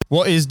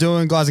What is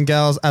doing, guys and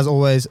gals? As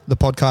always, the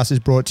podcast is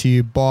brought to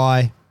you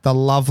by the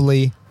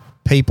lovely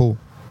people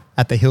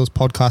at the Hills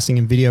Podcasting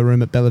and Video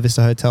Room at Bella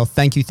Vista Hotel.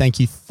 Thank you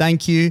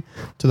to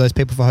those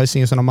people for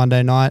hosting us on a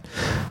Monday night.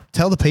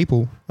 Tell the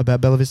people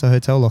about Bella Vista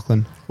Hotel,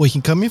 Lachlan. Well, you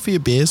can come here for your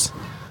beers,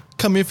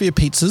 come here for your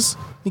pizzas,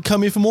 and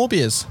come here for more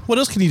beers. What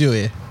else can you do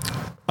here?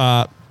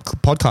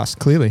 Podcast,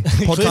 clearly.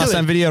 Podcast Clearly.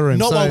 and Video Room.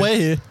 Not while we're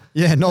here.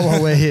 Yeah, not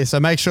while we're here.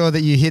 So make sure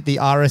that you hit the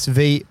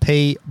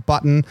RSVP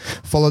button.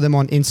 Follow them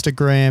on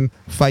Instagram,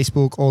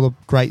 Facebook, all the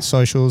great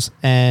socials.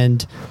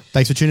 And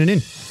thanks for tuning in.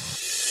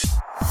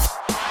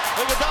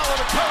 Iguodala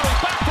to Curry,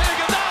 back to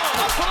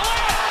Iguodala, up for the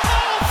layup.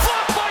 Oh,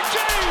 blocked by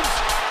James.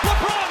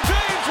 LeBron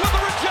James with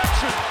the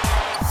rejection.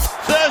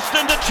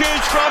 Thurston to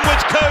choose from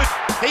with Coach.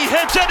 He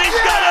hits it,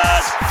 he's got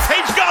it.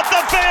 He's got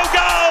the field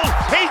goal.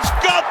 He's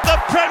got the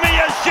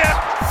premiership.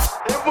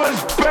 It was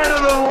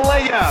better than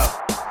layup.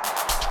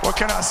 What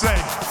can I say?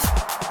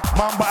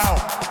 Mamba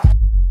out.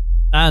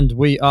 And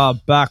we are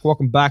back.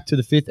 Welcome back to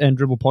the Fifth and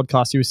Dribble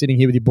podcast. You were sitting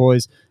here with your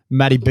boys,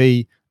 Matty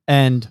B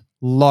and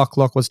Lock.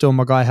 Lock, what's doing,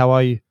 my guy? How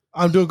are you?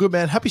 I'm doing good,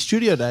 man. Happy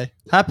studio day.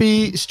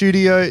 Happy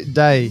studio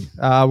day.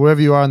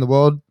 Wherever you are in the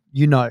world,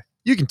 you know.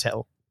 You can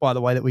tell by the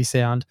way that we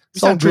sound.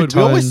 We sound Sultry good.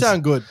 We always tones.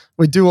 sound good.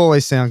 We do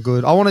always sound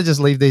good. I want to just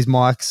leave these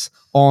mics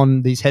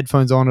on, these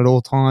headphones on at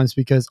all times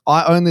because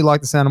I only like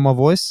the sound of my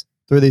voice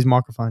through these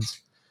microphones.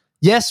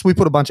 Yes, we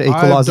put a bunch of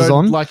equalizers I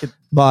don't on, like it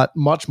but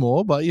much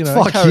more, but you know,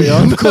 fuck carry you.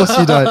 on. Of course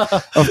you don't.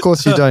 Of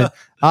course you don't.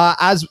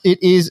 As it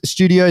is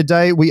studio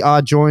day, we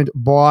are joined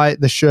by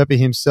the Sherpa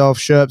himself.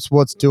 Sherps,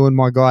 what's doing,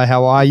 my guy?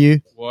 How are you?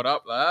 What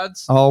up,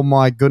 lads? Oh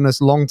my goodness,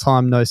 long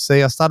time no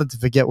see. I started to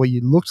forget what you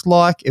looked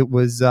like. It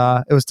was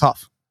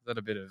tough. Is that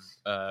a bit of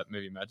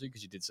movie magic?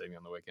 Because you did see me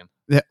on the weekend.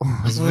 Yeah,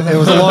 it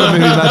was a lot of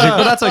movie magic,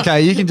 but that's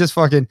okay. You can just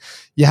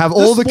you have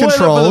all the Spoil it for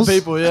controls. the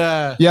people,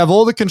 yeah. You have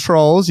all the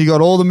controls. You got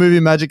all the movie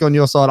magic on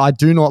your side. I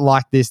do not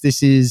like this.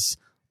 This is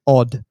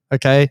odd.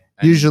 Okay.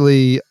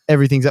 Usually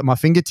everything's at my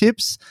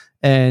fingertips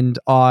and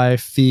I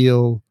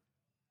feel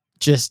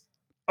just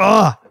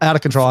out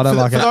of control. I don't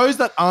like For it. those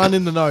that aren't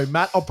in the know,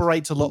 Matt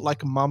operates a lot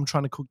like a mum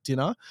trying to cook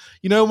dinner.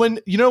 You know when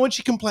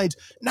she complains,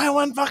 no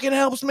one fucking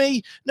helps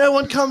me, no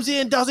one comes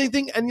in, does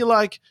anything, and you're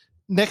like,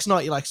 next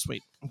night you're like,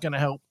 sweet, I'm gonna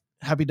help.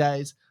 Happy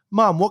days.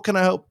 Mum, what can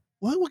I help?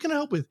 What can I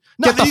help with?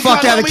 Get the you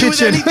fuck can't out of help me with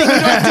kitchen. anything. You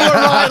don't do it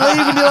right.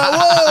 Leave, and you're like,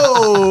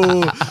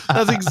 whoa.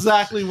 That's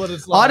exactly what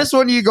it's like. I just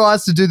want you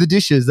guys to do the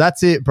dishes.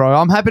 That's it, bro.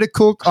 I'm happy to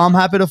cook. I'm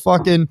happy to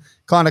fucking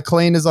kind of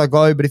clean as I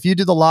go. But if you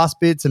do the last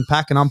bits and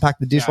pack and unpack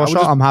the dishwasher,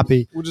 I'm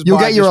happy. You'll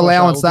get your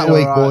allowance that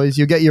week, boys.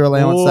 You'll get your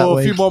allowance that A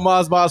week. few more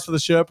Mars bars for the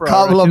Sherpa.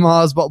 Couple of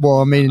Mars, but well,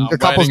 I mean, I'm a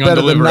couple's waiting on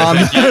better than delivery. none.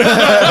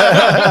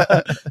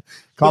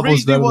 The Couple's reason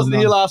he better wasn't than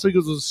here none. last week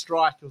was a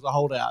strike. It was a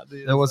holdout.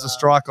 There was a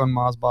strike on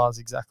Mars bars.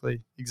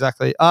 Exactly.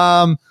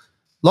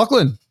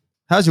 Lachlan,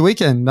 how's your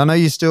weekend? I know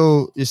you're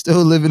still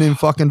living in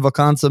fucking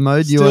vacanza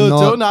mode. You are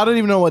not. I don't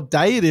even know what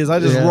day it is. I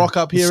just Yeah. rock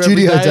up here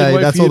Studio every day. day, And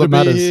wait that's for you all to that be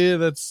matters. here. It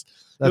That's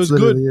was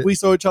good. literally it. We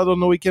saw each other on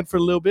the weekend for a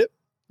little bit.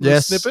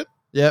 Yes. Snippet.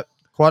 Yep.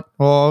 Quite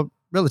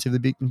relatively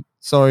big.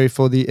 Sorry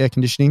for the air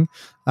conditioning.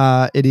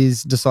 It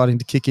is deciding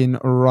to kick in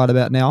right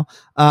about now.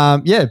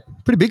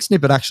 Pretty big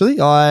snippet actually.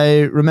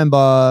 I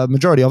remember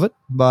majority of it,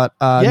 but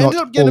not Ended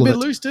up getting a all bit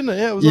of it. loose, didn't it?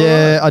 Yeah, it was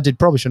Yeah, I did.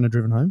 Probably shouldn't have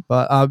driven home,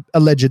 but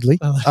allegedly.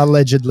 But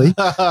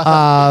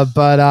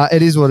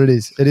it is what it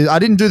is. It is. I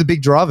didn't do the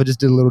big drive. I just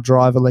did a little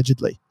drive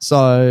allegedly.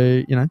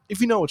 So, If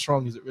you know what's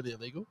wrong, is it really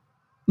illegal?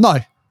 no.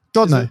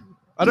 God, Is no. it?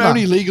 I don't have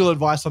any legal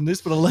advice on this,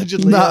 but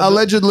allegedly. No,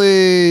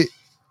 allegedly,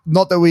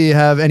 not that we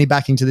have any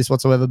backing to this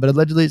whatsoever, but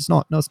allegedly it's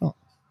not. No, it's not.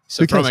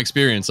 So Who from cares?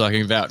 experience, I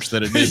can vouch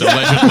that it is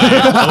allegedly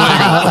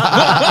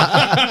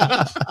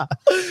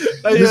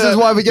illegal. This is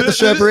why we get the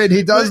Sherpa in.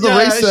 He does the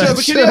research.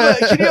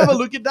 Sherpa, can you have a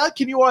look at that?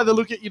 Can you either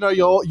look at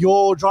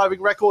your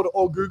driving record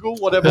or Google,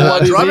 whatever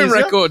one is Driving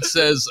easier? record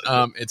says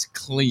it's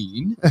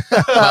clean.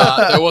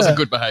 There was a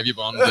good behaviour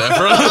bond there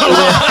for a little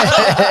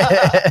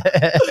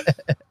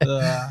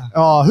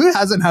while. Who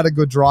hasn't had a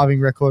good driving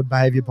record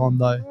behavior bond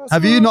though?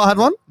 Have you not had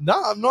one?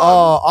 No, I'm not.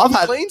 Oh, I'm I've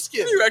had- clean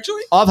skin. You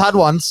actually? I've had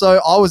one.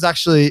 So I was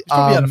actually You've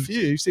probably had a few.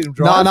 You've seen him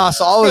drive. No.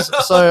 So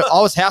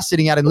I was house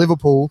sitting out in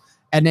Liverpool,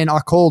 and then I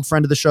called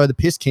friend of the show, the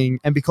Piss King,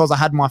 and because I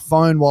had my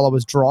phone while I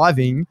was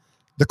driving,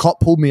 the cop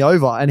pulled me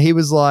over, and he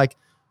was like,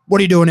 "What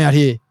are you doing out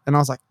here?" And I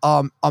was like,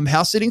 "I'm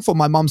house sitting for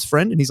my mum's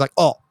friend," and he's like,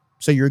 "Oh,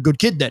 so you're a good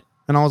kid then?"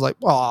 And I was like,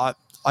 "Well,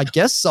 I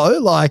guess so."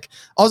 Like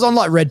I was on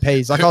like red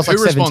peas, like I was like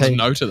Who responds 17.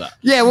 no to that?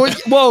 Yeah,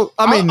 well,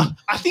 I mean,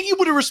 I think he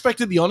would have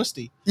respected the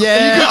honesty.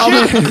 yeah, Are you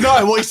a I good kid? mean.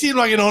 No, well, he seemed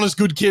like an honest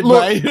good kid,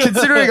 Look, mate.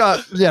 considering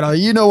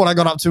you know what I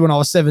got up to when I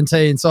was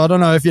 17, so I don't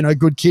know if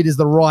good kid is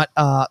the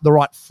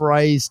right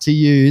phrase to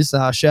use.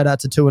 Shout out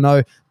to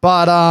 2-0,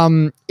 but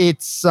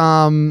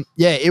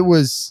it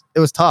was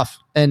tough,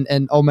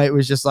 and old mate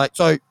was just like,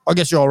 so I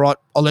guess you're all right.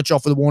 I'll let you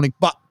off with a warning,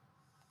 but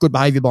good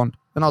behavior bond.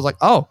 And I was like,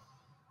 oh,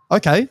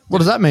 okay, what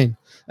does that mean?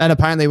 And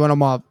apparently it went on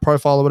my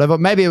profile or whatever.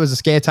 Maybe it was a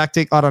scare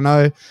tactic. I don't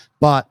know,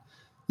 but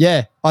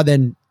yeah, I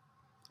then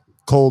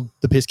called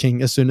the Piss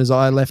King as soon as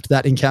I left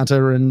that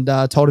encounter and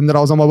told him that I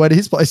was on my way to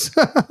his place.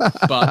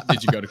 But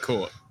did you go to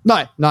court?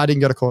 No, I didn't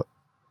go to court.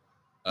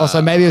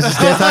 Also, maybe it was a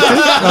scare tactic.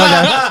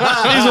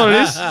 Okay. Is what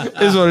it is.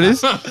 Is what it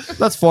is.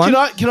 That's fine.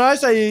 Can I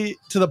say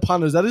to the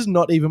punters, that is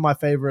not even my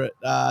favorite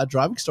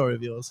driving story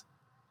of yours.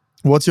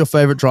 What's your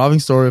favorite driving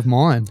story of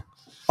mine?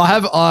 I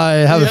have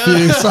a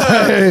few.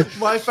 So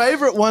My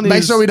favorite one is...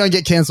 make sure we don't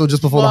get cancelled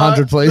just before the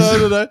 100, please.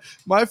 No.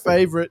 My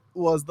favorite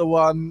was the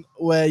one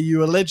where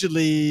you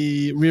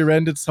allegedly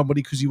rear-ended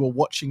somebody because you were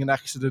watching an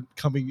accident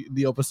coming in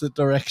the opposite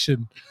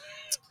direction.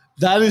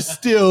 That is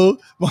still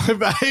my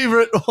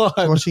favorite one.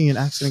 Watching an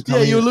accident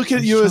coming. Yeah, you were looking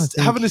at, you were think.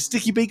 having a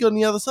sticky beak on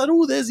the other side.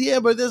 Oh, there's the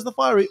airboat, there's the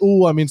fire.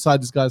 Oh, I'm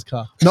inside this guy's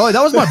car. No, that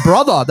was my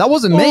brother. That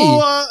wasn't me.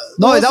 Oh,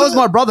 No, that was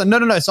my brother.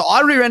 No. So I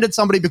rear-ended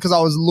somebody because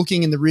I was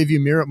looking in the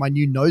rearview mirror at my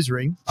new nose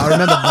ring. I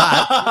remember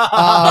that.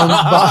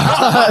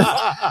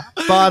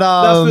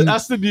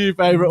 That's the new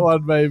favorite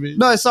one, baby.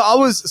 No, so I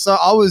was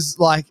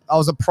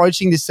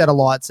approaching this set of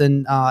lights,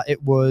 and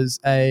it was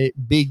a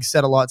big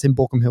set of lights in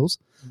Borkham Hills,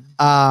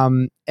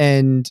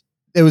 and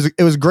it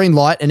was a green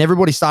light, and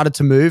everybody started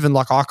to move, and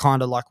like I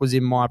kind of like was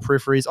in my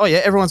peripheries. Oh yeah,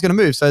 everyone's going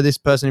to move, so this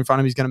person in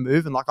front of me is going to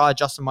move, and like I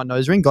adjusted my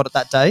nose ring, got it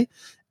that day,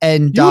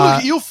 and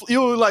you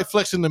were like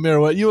flexing the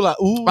mirror. You were like,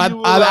 ooh.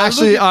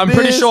 I'm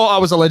pretty sure I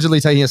was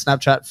allegedly taking a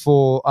Snapchat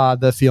for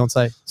the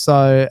fiance,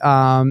 so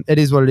it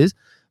is what it is.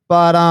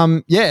 But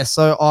yeah,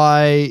 so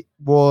I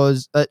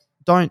was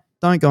don't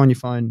go on your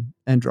phone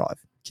and drive,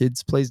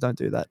 kids. Please don't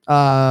do that.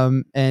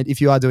 And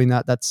if you are doing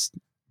that, that's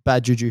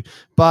bad juju.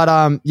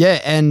 But yeah,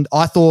 and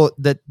I thought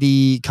that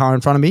the car in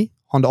front of me,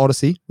 Honda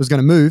Odyssey, was going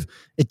to move.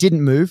 It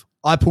didn't move.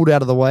 I pulled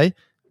out of the way,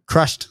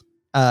 crashed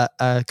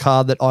a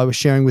car that I was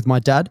sharing with my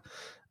dad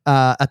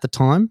at the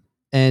time,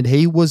 and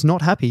he was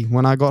not happy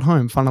when I got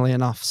home, funnily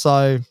enough.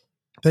 So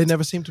they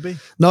never seem to be.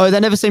 No, they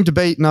never seemed to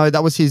be. No,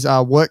 that was his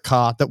work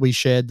car that we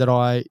shared that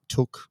I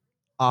took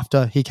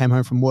after he came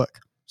home from work.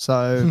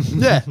 So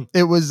yeah,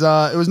 it was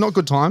not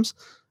good times.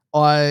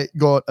 I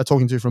got a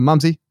talking to from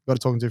Mumsy, got a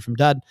talking to from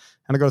Dad,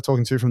 and I got a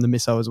talking to from the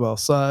Misso as well.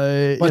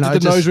 So But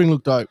did the nose ring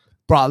look dope?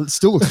 Bro, it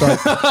still looks dope.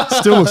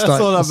 Still looks dope.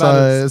 That's all that So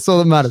matters. it's all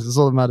that matters. It's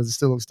all that matters. It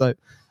still looks dope.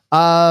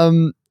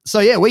 So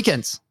yeah,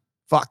 weekends.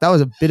 Fuck, that was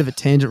a bit of a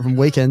tangent from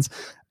weekends.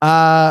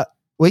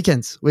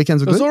 Weekends were It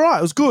was good. all right.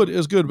 It was good. It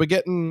was good. We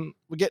get to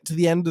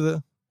the end of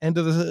the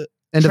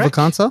End of Trek?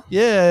 vacanza.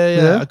 Yeah.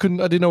 Yeah. I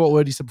didn't know what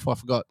word you said before. I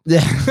forgot.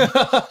 Yeah,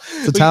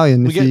 it's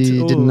Italian. If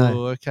you didn't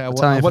know. Okay.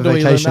 Italian What for do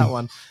we learn vacation. that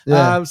one?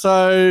 Yeah.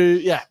 So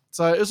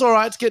it was all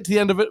right to get to the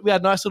end of it. We had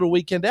a nice little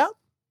weekend out.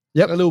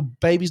 Yep. A little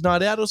baby's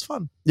night out. It was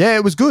fun. Yeah,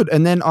 it was good.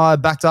 And then I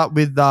backed up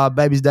with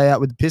Baby's Day Out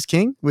with the Piss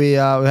King. We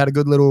had a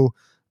good little.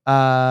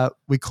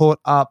 We caught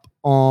up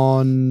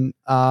on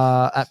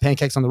at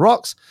Pancakes on the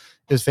Rocks.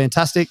 It was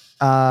fantastic.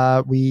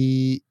 Then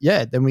we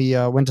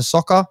went to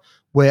soccer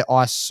where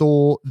I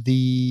saw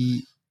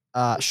the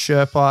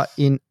Sherpa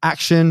in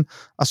action.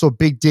 I saw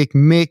Big Dick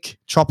Mick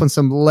chopping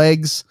some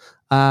legs.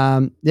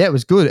 Yeah, it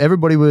was good.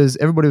 Everybody was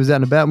out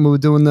and about, and we were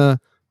doing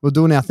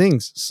our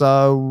things.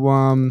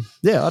 So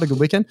yeah, I had a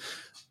good weekend.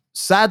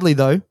 Sadly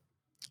though,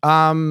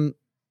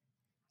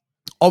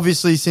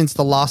 obviously since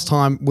the last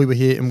time we were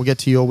here, and we'll get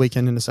to your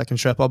weekend in a second,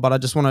 Sherpa, but I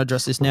just want to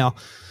address this now.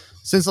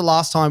 Since the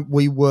last time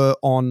we were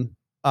on,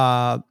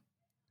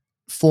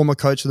 former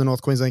coach of the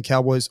North Queensland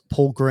Cowboys,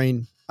 Paul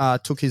Green,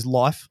 took his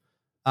life,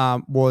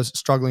 was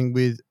struggling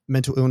with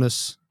mental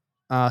illness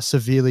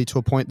severely to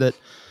a point that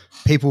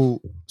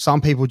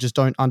some people just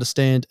don't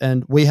understand.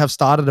 And we have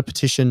started a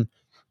petition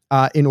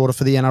in order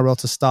for the NRL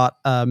to start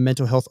a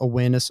mental health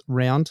awareness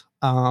round.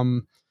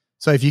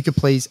 So if you could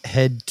please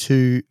head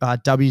to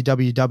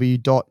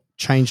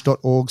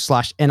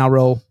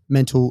www.change.org/NRL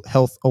mental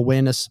health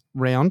awareness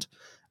round.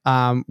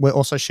 We're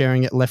also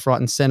sharing it left, right,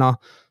 and center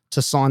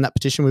to sign that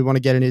petition. We want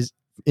to get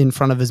in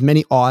front of as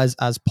many eyes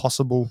as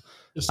possible.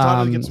 You're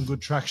starting to get some good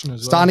traction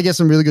as well. Starting to get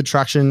some really good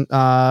traction.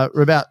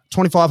 We're about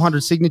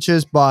 2,500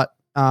 signatures, but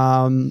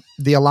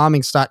the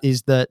alarming stat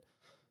is that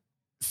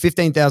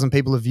 15,000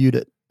 people have viewed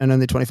it and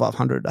only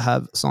 2,500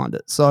 have signed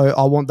it. So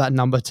I want that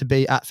number to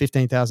be at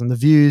 15,000. The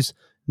views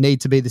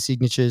need to be the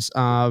signatures.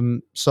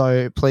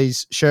 So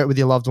please share it with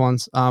your loved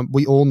ones.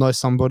 We all know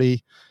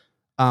somebody,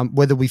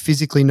 whether we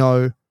physically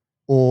know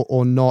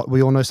or not,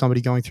 we all know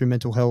somebody going through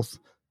mental health.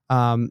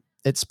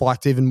 It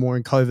spiked even more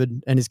in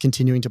COVID and is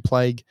continuing to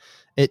plague.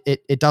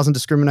 It doesn't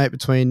discriminate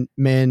between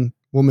man,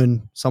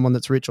 woman, someone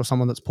that's rich or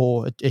someone that's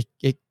poor.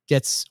 It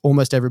gets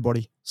almost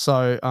everybody.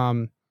 So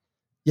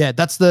yeah,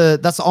 that's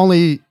the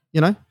only,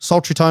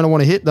 sultry tone I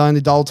want to hit, the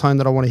only dull tone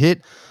that I want to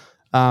hit.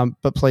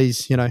 But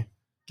please, get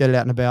it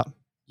out and about.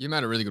 You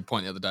made a really good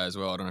point the other day as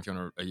well. I don't know if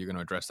are you going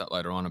to address that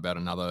later on about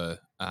another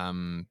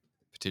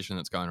petition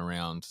that's going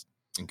around.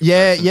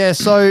 Yeah.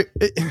 So,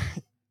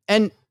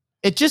 it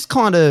just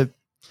kind of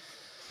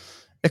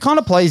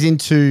plays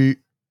into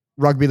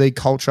rugby league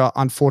culture,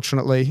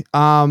 unfortunately.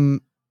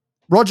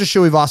 Roger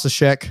Shuey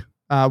Vasashek,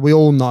 we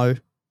all know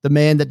the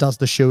man that does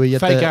the Shuey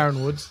at Fake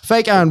Aaron Woods.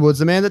 Fake Aaron Woods,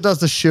 the man that does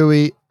the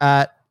Shuey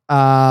at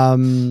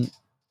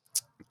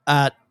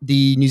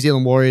the New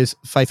Zealand Warriors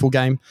faithful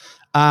game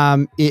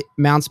at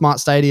Mount Smart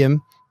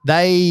Stadium.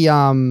 He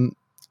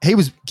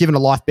was given a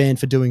life ban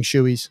for doing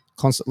shoeies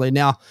constantly.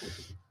 Now,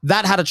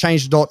 that had a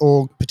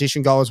change.org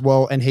petition go as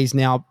well, and he's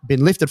now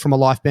been lifted from a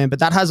life ban, but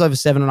that has over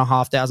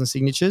 7,500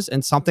 signatures,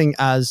 and something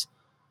as,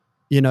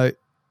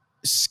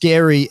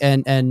 scary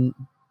and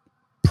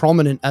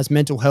prominent as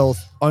mental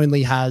health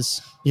only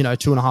has,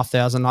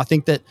 2,500. I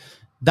think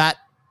that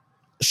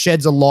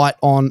sheds a light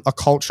on a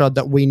culture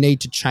that we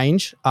need to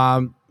change.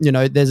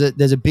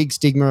 There's a big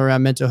stigma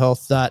around mental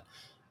health that,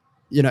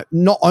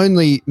 not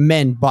only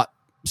men, but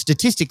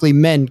statistically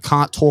men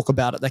can't talk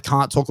about it. They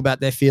can't talk about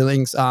their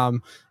feelings.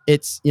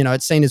 It's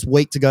seen as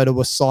weak to go to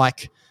a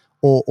psych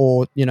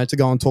or to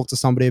go and talk to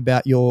somebody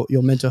about your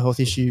mental health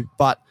issue,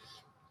 but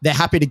they're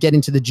happy to get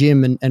into the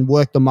gym and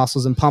work the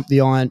muscles and pump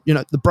the iron.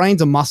 The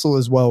brain's a muscle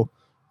as well.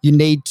 You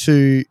need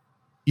to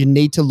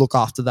look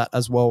after that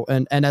as well.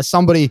 And as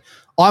somebody,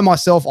 I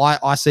myself,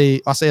 I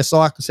see a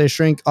psych, I see a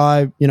shrink.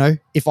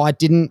 If I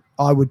didn't,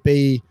 I would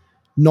be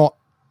not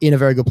in a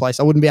very good place.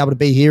 I wouldn't be able to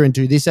be here and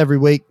do this every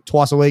week,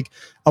 twice a week.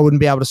 I wouldn't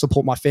be able to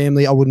support my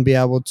family. I wouldn't be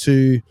able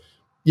to,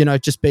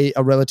 just be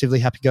a relatively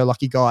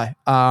happy-go-lucky guy.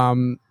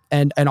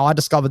 And I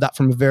discovered that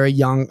from a very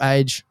young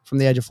age, from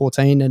the age of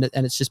 14, and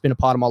it's just been a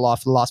part of my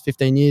life for the last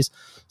 15 years.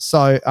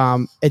 So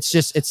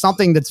it's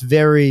something that's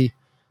very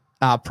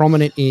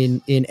prominent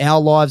in our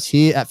lives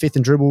here at Fifth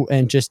and Dribble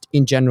and just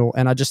in general.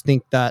 And I just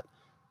think that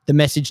the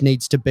message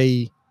needs to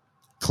be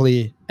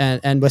clear.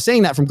 And we're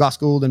seeing that from Gus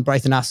Gould and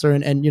Braithen Astor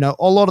and a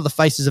lot of the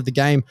faces of the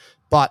game.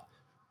 But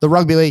the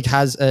Rugby League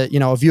has a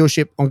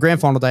viewership on grand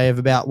final day of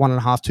about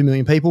 1.5-2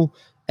 million people.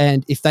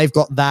 And if they've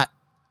got that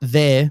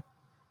there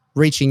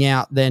reaching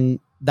out, then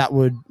that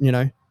would,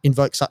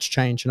 invoke such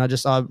change. And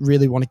I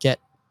really want to get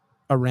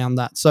around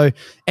that. So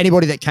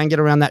anybody that can get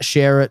around that,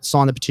 share it,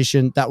 sign the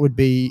petition. That would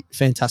be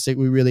fantastic.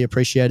 We really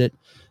appreciate it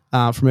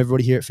from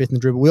everybody here at Fifth and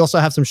Dribble. We also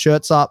have some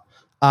shirts up.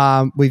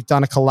 We've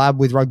done a collab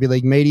with Rugby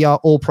League Media.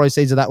 All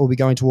proceeds of that will be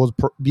going towards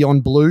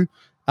Beyond Blue.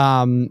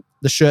 The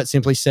shirt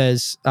simply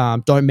says,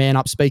 don't man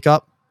up, speak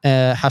up,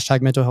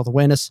 hashtag mental health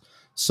awareness.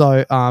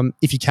 So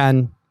if you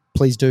can,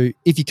 please do.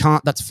 If you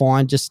can't, that's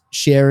fine. Just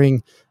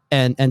sharing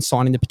and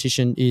signing the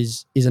petition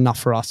is enough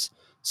for us.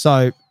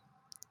 So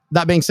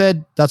that being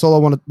said, that's all I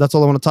want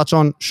to touch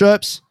on.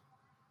 Sherps,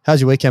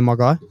 how's your weekend, my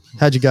guy?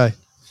 How'd you go?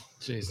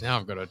 Jeez, now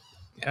I've got to.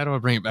 How do I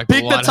bring it back?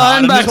 Pick the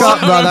tone back up,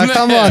 brother.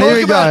 Come on, here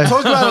we go.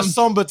 Talk about a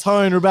somber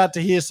tone. We're about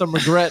to hear some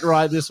regret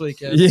right this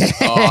weekend. Yeah.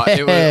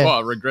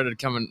 I regretted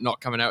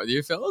not coming out with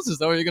you fellas. Is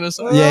that what you're going to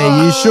say?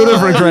 Yeah, you should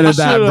have regretted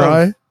that,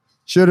 bro.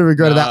 Should have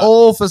regretted that.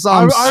 All for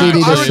some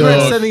city to I regret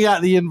show. sending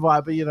out the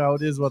invite, but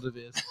it is what it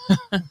is.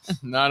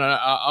 No.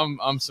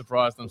 I'm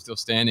surprised I'm still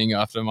standing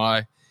after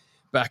my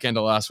back end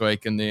of last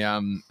week and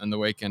the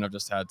weekend I've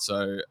just had.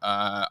 So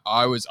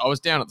I was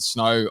down at the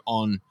Snow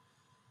on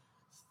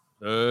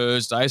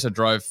Thursday, so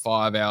drove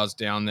 5 hours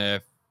down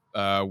there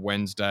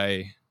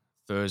Wednesday,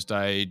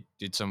 Thursday,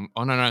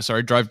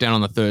 drove down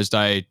on the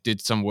Thursday,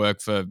 did some work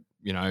for,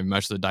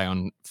 most of the day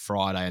on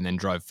Friday and then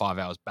drove 5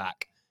 hours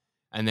back.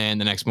 And then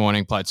the next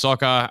morning played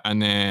soccer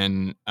and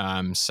then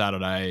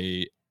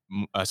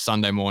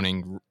Sunday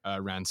morning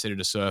ran City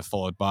to Surf,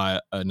 followed by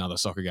another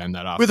soccer game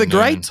that afternoon. With a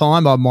great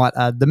time, I might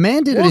add. The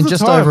man did it in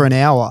just over an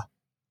hour.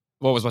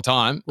 What was my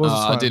time?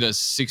 I did a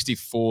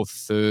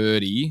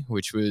 64:30,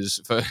 which I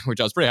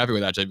was pretty happy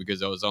with actually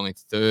because I was only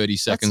 30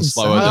 seconds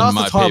slower than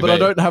my time, PB. but I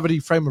don't have any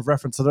frame of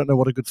reference. I don't know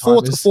what a good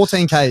time is.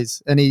 14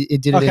 Ks, and he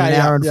did it in an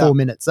hour and 4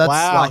 minutes.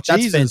 That's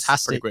that's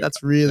fantastic.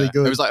 That's really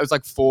good. It was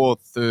like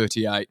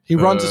 4:38. He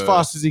runs as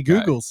fast as he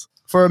Googles.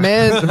 For a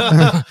man,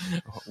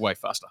 way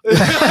faster.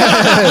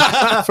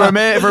 for a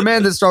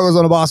man that struggles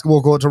on a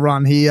basketball court to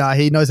run, he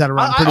knows how to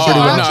run pretty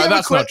well. No,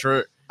 that's not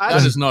true.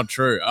 That is not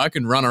true. I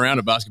can run around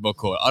a basketball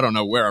court. I don't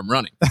know where I'm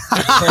running.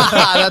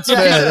 That's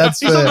fair.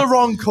 He's on the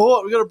wrong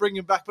court. We've got to bring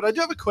him back. But I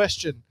do have a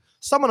question.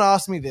 Someone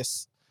asked me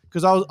this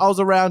because I was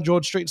around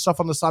George Street and stuff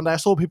on the Sunday. I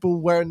saw people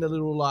wearing the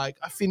little I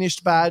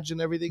finished badge and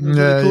everything. It was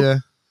really cool.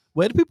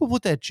 Where do people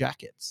put their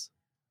jackets?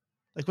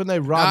 Like when they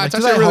run? It's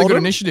actually a really good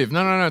initiative.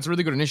 No. It's a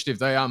really good initiative.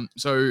 They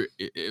so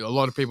a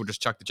lot of people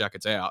just chuck the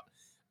jackets out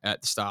at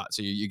the start.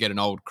 So you get an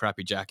old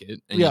crappy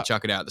jacket and you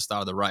chuck it out at the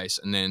start of the race,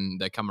 and then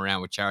they come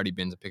around with charity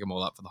bins and pick them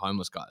all up for the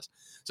homeless guys.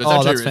 So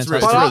it's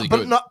really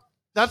good.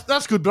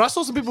 That's good. But I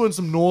saw some people in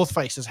some North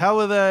Faces. How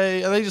are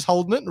they? Are they just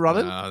holding it and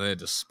running? They're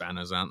just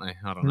spanners, aren't they?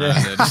 I don't know.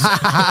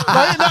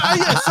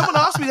 Someone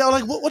asked me. They were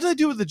like, "What do they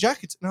do with the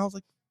jackets?" And I was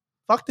like,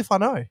 "Fucked if I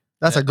know."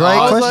 That's a great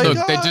question.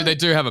 Look, they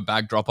do have a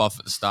bag drop off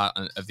at the start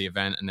of the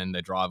event, and then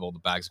they drive all the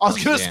bags. I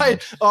was going to say,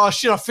 oh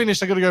shit, I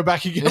finished. I got to go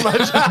back and get my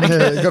jacket.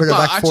 Got to go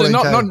back. Actually,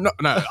 no.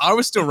 I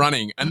was still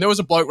running, and there was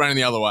a bloke running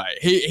the other way.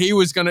 He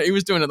was doing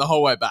it the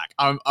whole way back.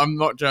 I'm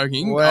not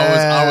joking. Wow.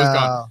 I was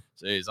going.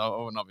 Jeez, I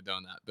would not be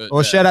doing that. But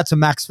Or shout out to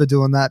Max for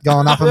doing that,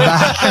 going up and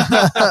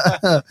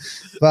back.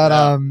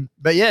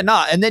 But yeah,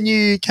 no. And then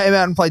you came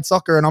out and played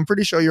soccer, and I'm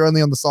pretty sure you're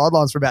only on the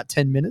sidelines for about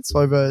 10 minutes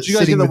over. Did you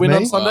guys sitting get the with win me.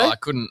 on Sunday? I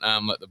couldn't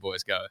let the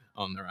boys go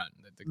on their own.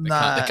 They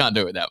Nah. can't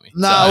do it without me.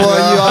 No, So-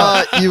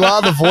 well, you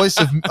are the voice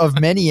of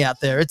many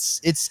out there.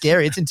 It's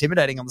scary. It's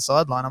intimidating on the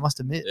sideline, I must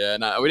admit. Yeah,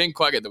 no, we didn't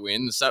quite get the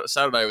win.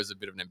 Saturday was a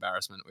bit of an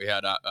embarrassment. We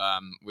had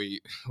we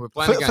were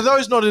playing. For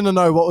those not in the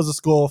know, what was the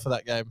score for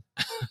that game?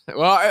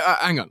 Well,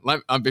 hang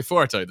on.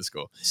 Before I tell you the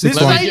score, Six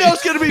This one. way you know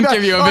it's going to be bad.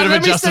 Give you a bit of a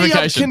let me set you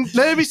up- justification.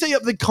 let me set you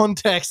up the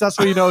context. That's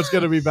where you know it's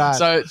going to be bad.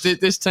 so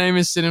this team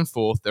is sitting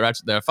fourth.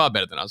 They're far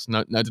better than us.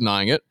 No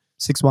denying it.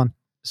 6-1.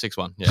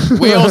 6-1. Yeah.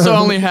 We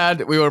also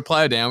we were a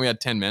player down. We had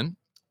 10 men,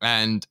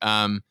 and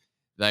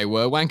they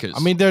were wankers. I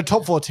mean, they're a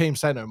top 4 team.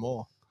 Say no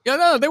more. yeah,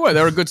 no, they were.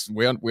 They were a good.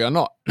 We are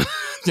not.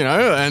 And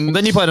And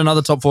then you played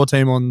another top 4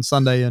 team on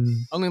Sunday,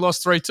 and only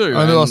lost 3-2.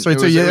 Only and lost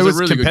 3-2. Yeah, it was a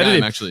really good competitive.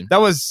 game, actually. that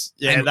was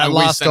And that we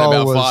last sent goal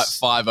about was.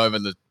 five over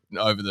the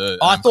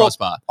I thought-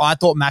 crossbar. I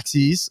thought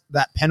Maxi's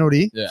that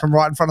penalty Yeah. from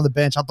right in front of the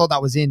bench. I thought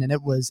that was in, and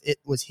it was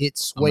hit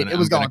sweet. It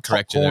was going top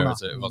correct you there. corner.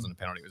 It wasn't a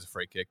penalty. It was a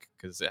free kick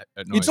because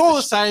It's all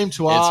the same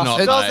to us. It's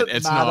not, it doesn't mate.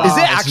 It's matter. not. Is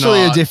there it's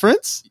actually a not.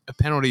 difference? A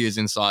penalty is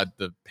inside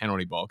the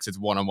penalty box. It's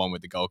 1-on-1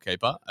 with the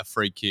goalkeeper. A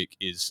free kick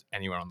is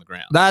anywhere on the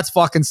ground. That's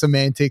fucking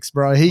semantics,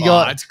 bro. He Oh,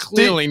 got. it's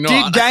clearly did,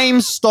 not. Did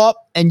games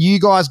stop and you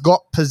guys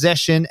got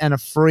possession and a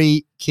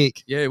free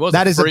kick? Yeah, it was.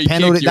 That is a free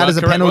penalty. Kick. You That are is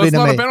a correct. penalty Well, it's to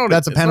not me. a penalty.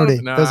 That's a It's not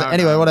penalty. no,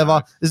 Anyway, no, whatever.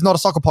 no. This is not a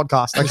soccer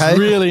podcast, It's okay?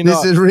 really This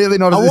not. is really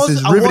not. This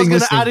is I was riveting going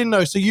to listening. add in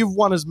though. So you've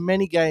won as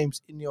many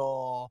games in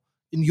your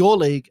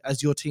league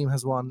as your team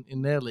has won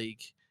in their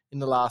league in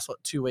the last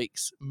 2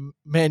 weeks.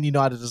 Man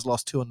United has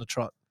lost 2 on the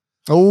trot.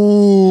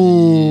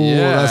 Oh,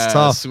 Yeah, that's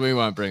tough. We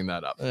won't bring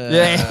that up.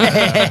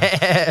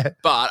 Yeah.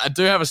 But I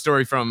do have a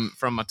story from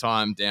my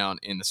time down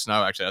in the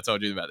snow. Actually, I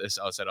told you about this.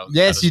 I said I was.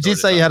 Yes, you did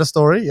say you had a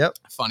story. Yep.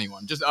 a funny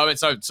one.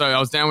 So I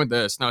was down with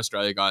the Snow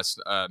Australia guys,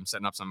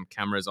 setting up some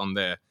cameras on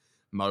their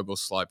mogul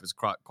slope. It's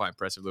quite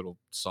impressive little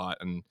site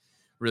and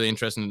really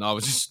interesting. And I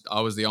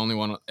was the only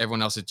one.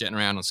 Everyone else is jetting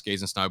around on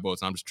skis and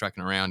snowboards, and I'm just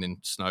trekking around in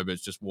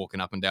snowbirds, just walking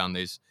up and down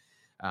these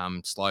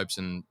slopes.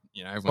 And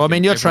Well, I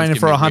mean, you're training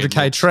for a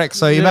 100K trek,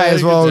 so you Yeah, may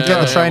as well yeah,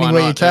 get the training why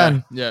where you not?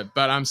 can. Yeah.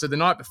 But so the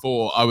night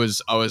before, I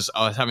was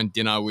having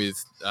dinner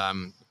with a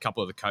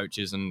couple of the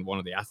coaches and one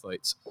of the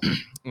athletes.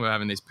 We were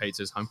having these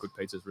pizzas, home cooked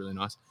pizzas, really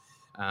nice.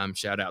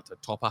 Shout out to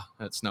Topper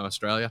at Snow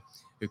Australia,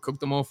 who cooked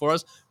them all for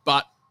us.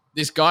 But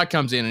this guy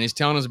comes in and he's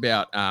telling us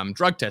about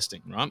drug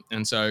testing, right?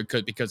 And so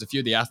because a few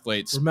of the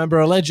athletes, Remember,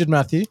 alleged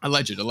Matthew.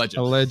 alleged.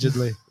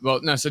 Allegedly.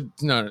 Well, there's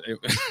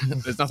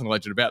nothing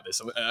alleged about this.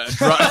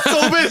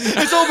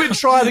 It's all been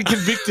tried and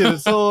convicted.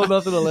 It's all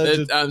nothing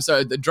alleged.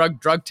 So the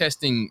drug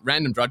testing,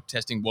 random drug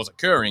testing was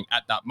occurring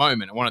at that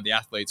moment. And one of the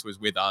athletes was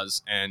with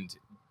us and,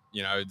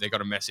 they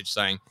got a message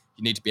saying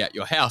you need to be at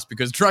your house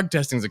because drug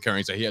testing is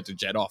occurring. So he had to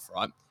jet off,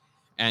 right?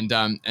 And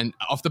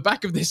off the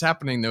back of this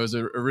happening, there was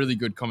a really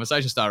good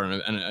conversation starter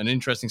and an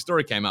interesting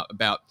story came up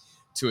about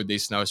 2 of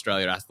these Snow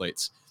Australia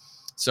athletes.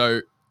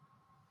 So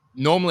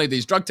normally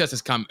these drug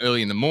testers come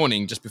early in the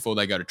morning just before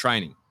they go to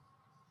training.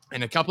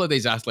 And a couple of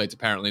these athletes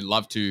apparently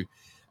love to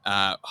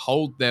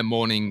hold their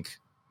morning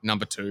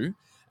number 2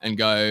 and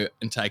go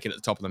and take it at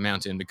the top of the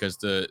mountain because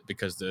the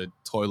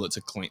toilets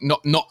are clean.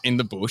 Not in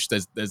the bush.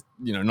 There's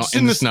not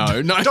in the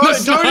snow. No, Don't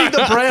eat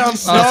the brown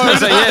snow. I was gonna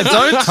say, yeah,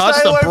 don't touch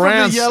Stay the away from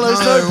brown the yellow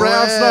snow. snow.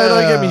 Brown snow.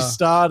 Don't get me Wow.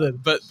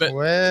 started. But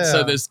Wow.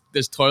 so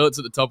there's toilets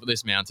at the top of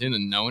this mountain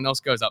and no one else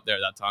goes up there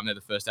at that time. They're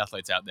the first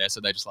athletes out there, so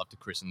they just love to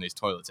christen these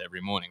toilets every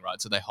morning, right?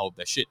 So they hold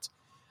their shit.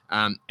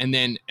 And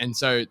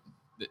so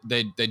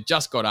they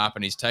just got up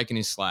and he's taken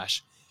his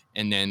slash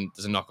and then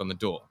there's a knock on the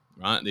door,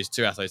 right? These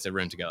 2 athletes, they're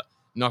room together.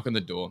 Knock on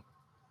the door.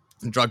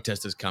 And drug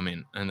testers come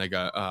in and they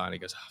go, oh, and he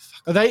goes, oh,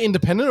 fuck. Are they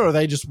independent or are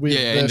they just with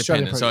Yeah, the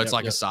Australian independent. So it's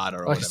like program? a SADA or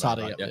like a whatever.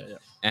 SADA, right? yeah.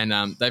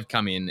 And they've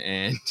come in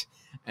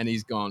and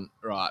he's gone,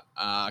 right,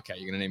 okay,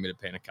 you're going to need me to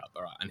pee in a cup.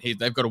 All right. And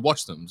they've got to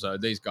watch them. So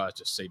these guys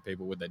just see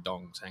people with their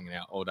dongs hanging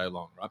out all day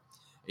long, right?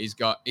 He's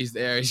there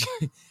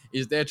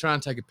trying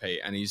to take a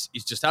pee and he's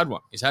just had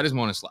one. He's had his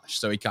morning slash,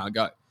 so he can't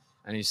go.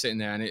 And he's sitting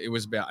there and it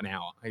was about an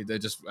hour. He had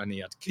to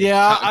keep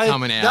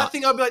coming out. That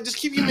thing I'd be like,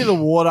 just give me the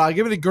water.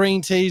 Give me the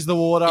green teas, the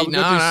water.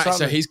 No.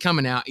 So he's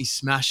coming out. He's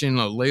smashing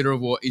a liter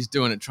of water. He's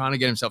doing it, trying to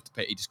get himself to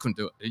pee. He just couldn't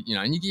do it.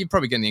 And you're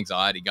probably getting the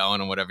anxiety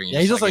going or whatever. And Yeah,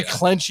 he's just also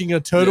clenching a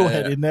turtle Yeah.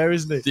 head in there,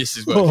 isn't he? This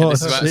is working. Oh,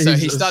 So he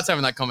Jesus. starts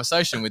having that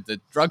conversation with the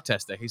drug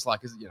tester. He's like,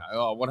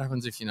 what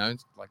happens if,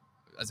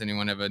 has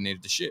anyone ever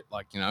needed to shit?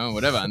 Or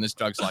whatever. And this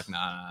drug's like,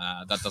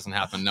 nah, that doesn't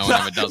happen. No one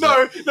ever does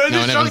No, it. this one drug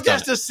ever's done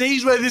tester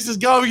sees where this is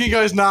going and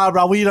goes, nah,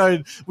 bro, we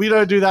don't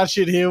do that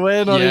shit here.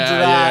 We're not into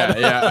that.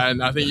 Yeah.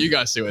 And I think you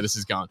guys see where this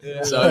is going.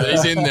 Yeah. So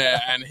he's in there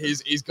and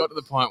he's got to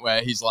the point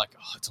where he's like,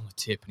 oh, it's on the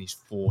tip and he's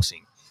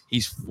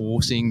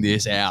forcing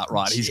this out,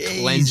 right? He's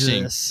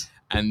clenching.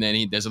 And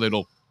then there's a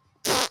little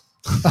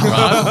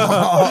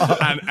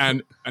right?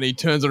 and he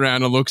turns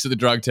around and looks at the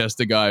drug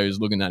tester guy who's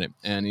looking at him.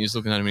 And he's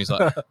looking at him and he's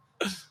like,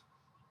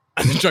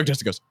 And the drug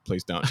tester goes,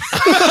 please don't.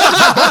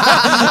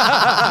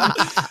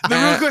 The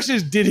real question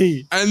is, did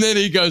he? And then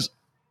he goes,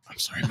 I'm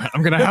sorry, mate,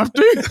 I'm gonna have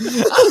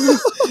to.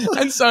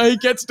 And so he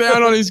gets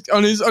down on his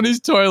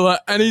toilet,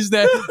 and he's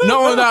there.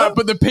 Not only that,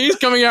 but the pee's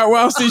coming out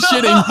whilst he's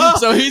shitting.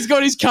 So he's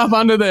got his cup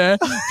under there,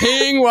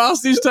 peeing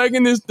whilst he's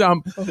taking this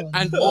dump.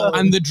 And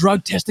the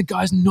drug tester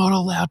guy's not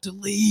allowed to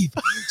leave.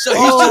 So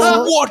he's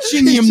just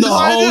watching him the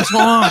whole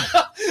time.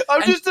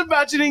 I'm just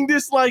imagining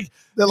this like.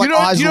 They're Do like you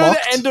know eyes the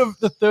locked. end of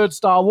the third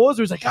Star Wars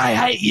where he's like, I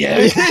hate you.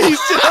 He's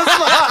just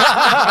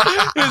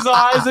like, his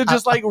eyes are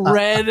just like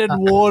red and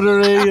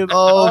watery. And,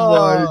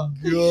 Oh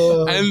my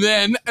god.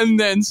 And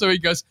then so he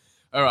goes,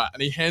 all right,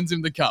 and he hands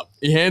him the cup.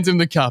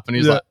 And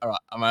he's Yeah. like, all right,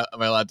 am I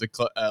allowed to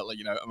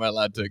am I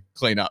allowed to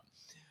clean up?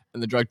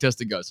 And the drug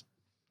tester goes,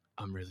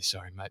 I'm really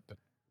sorry, mate, but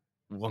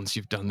once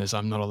you've done this,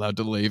 I'm not allowed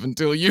to leave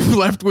until you've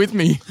left with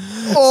me.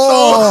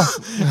 Oh.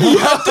 So you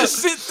have to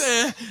sit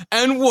there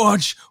and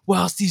watch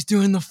whilst he's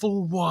doing the full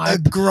A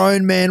wipe.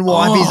 grown man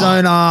wipe his Oh.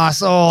 own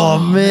ass. Oh,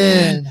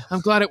 man. I'm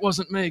glad it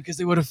wasn't me because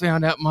they would have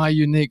found out my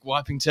unique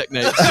wiping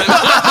techniques.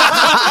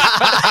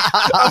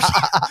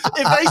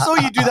 if they saw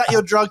you do that,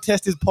 your drug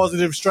test is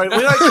positive straight. We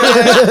don't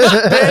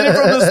care. Ban him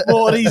from the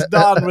sport. He's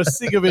done. We're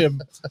sick of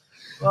him.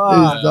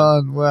 Ah, He's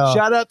done. Wow.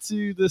 shout out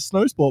to the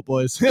snow sport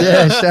boys.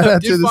 Yeah, shout out I to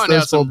did the find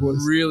out Snowball some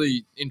boys.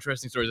 really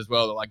interesting stories as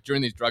well. That like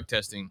during these drug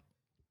testing,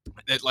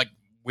 that like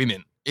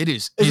women, it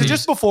is. Is it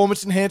just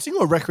performance enhancing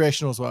or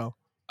recreational as well?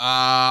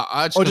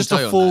 I or couldn't just tell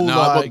a you on full, that. No,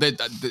 like-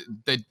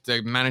 well,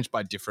 they're managed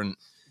by different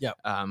Yep.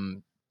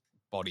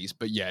 bodies,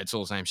 but yeah, it's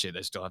all the same shit.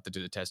 They still have to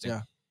do the testing.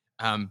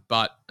 Yeah.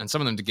 But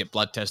some of them to get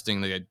blood testing,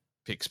 they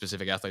pick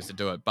specific athletes to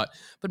do it. But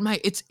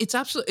mate, it's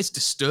absolutely it's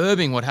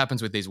disturbing what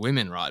happens with these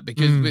women, right?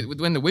 Because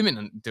when the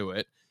women do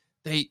it,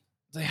 they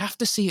have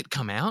to see it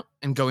come out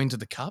and go into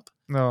the cup.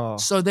 Oh.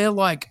 So they're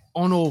like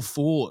on all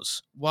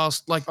fours,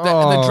 whilst like the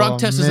Oh, drug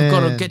testers have got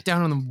to man. get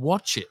down and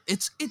watch it.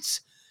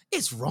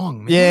 It's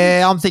wrong, man.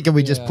 Yeah, I'm thinking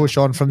we just Yeah. push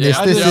on from Yeah, this.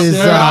 I This did- is.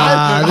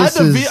 I This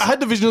had is.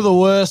 the vision of the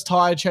worst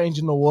tire change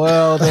in the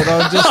world, and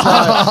I'm just like,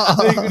 I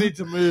think we need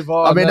to move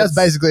on. I mean, that's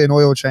basically an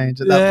oil change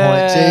at that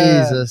point.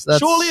 Yeah. Jesus. That's,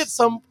 Surely it's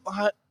some.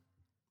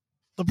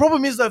 The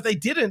problem is though, if they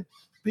didn't,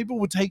 people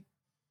would take.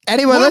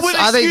 Anyway, Well, let's. would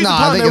I think excuse no. the I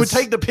pun, think they would it's.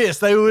 take the piss.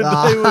 They would.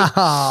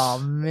 Oh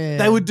man.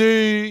 They would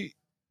do.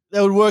 They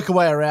would work a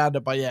way around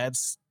it, but yeah,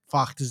 it's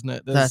fucked, isn't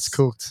it? That's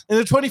cooked. In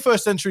the 21st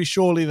century,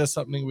 surely there's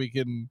something we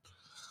can.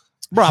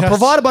 Right, Yes.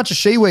 provide a bunch of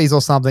shiwis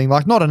or something,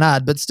 like not an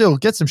ad, but still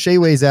get some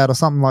shiwis out or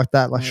something like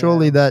that. Like, Yeah.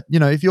 surely that,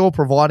 if you're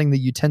providing the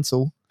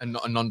utensil. And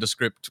not a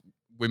nondescript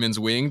women's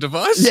weeing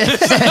device. Yeah.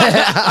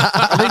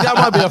 I think that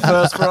might be a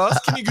first for us.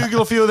 Can you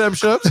Google a few of them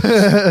shirts?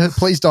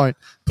 Please don't.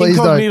 Please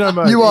Incognito don't.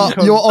 mode.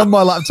 You're on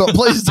my laptop.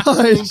 Please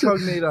don't.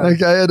 Incognito.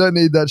 Okay, I don't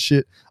need that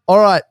shit. All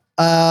right.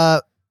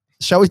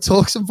 Shall we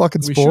talk some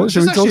fucking We sport?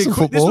 Shall we This talk actually some a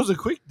quick- This football? was a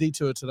quick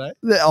detour today.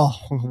 Oh,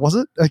 was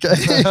it? Okay.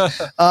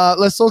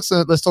 Let's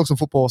talk some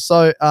football.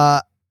 So,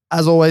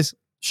 as always,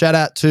 shout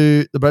out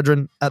to the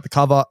brethren at the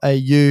Cover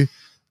AU,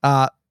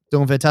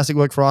 doing fantastic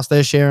work for us.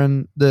 They're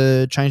sharing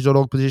the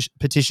Change.org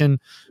petition.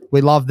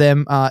 We love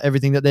them,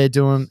 everything that they're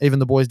doing. Even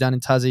the boys down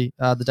in Tassie,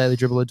 the Daily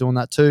Dribble, are doing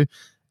that too.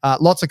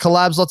 Lots of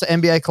collabs, lots of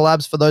NBA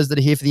collabs for those that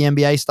are here for the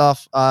NBA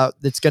stuff.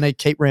 It's going to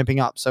keep ramping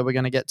up, so we're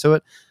going to get to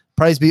it.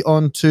 Praise be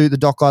on to the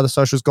doc guy, the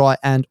socials guy,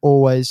 and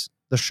always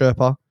the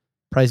Sherpa.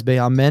 Praise be,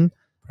 amen.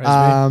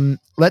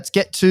 Let's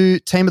get to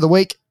team of the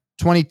week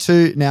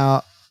 22.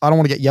 Now, I don't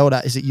want to get yelled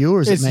at. Is it you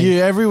or is It's it me?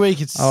 you every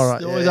week. It's All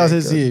right. it always does.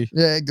 It's good. you.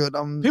 Yeah, good.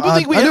 People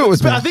think we. I knew it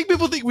was me. I think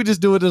people think we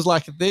just do it as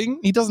like a thing.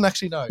 He doesn't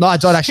actually know. No, I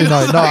don't actually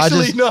know. No, I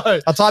just know.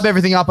 I type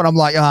everything up and I'm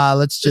like,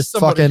 let's just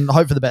somebody. fucking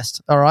hope for the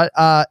best. All right.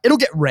 It'll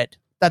get read.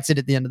 That's it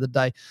at the end of the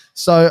day.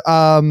 So,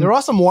 There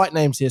are some white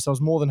names here, so I was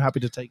more than happy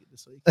to take it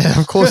this week.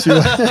 of course you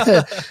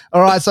will.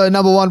 All right. So,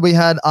 number one, we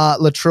had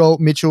Latrell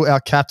Mitchell, our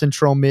captain.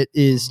 Trell Mitt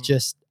is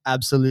just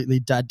absolutely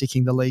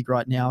dad-dicking the league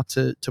right now,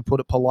 to put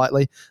it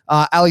politely.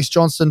 Alex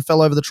Johnston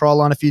fell over the try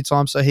line a few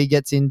times, so he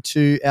gets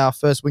into our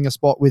first winger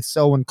spot with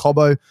Selwyn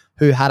Cobbo,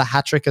 who had a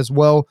hat-trick as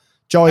well.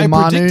 Joey I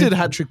Manu. predicted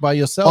hat trick by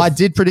yourself. I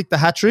did predict the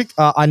hat trick.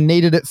 I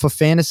needed it for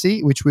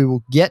fantasy, which we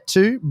will get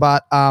to.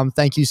 But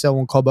thank you,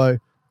 Selwyn Cobbo.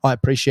 I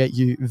appreciate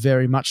you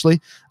very muchly.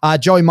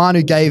 Joey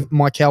Manu gave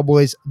my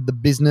Cowboys the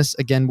business.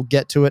 Again, we'll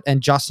get to it.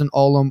 And Justin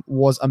Olam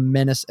was a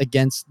menace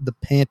against the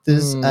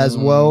Panthers as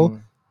well.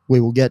 We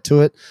will get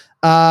to it.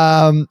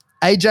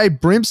 AJ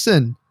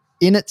Brimson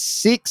in at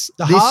 6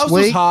 The this halves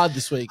week. was hard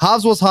this week.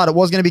 Halves was hard. It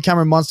was going to be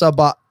Cameron Munster,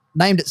 but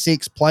named at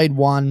 6, played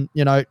 1.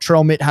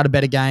 Trell Mitt had a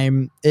better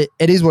game. It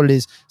is what it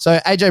is. So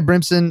AJ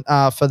Brimson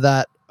for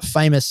that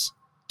famous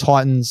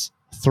Titans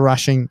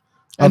thrashing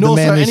of And the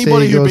also, Manly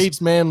anybody who Seagulls.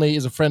 beats Manly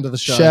is a friend of the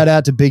show. Shout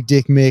out to Big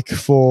Dick Mick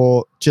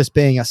for just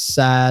being a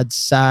sad,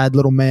 sad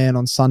little man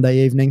on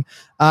Sunday evening.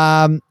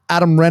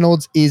 Adam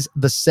Reynolds is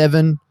the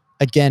 7.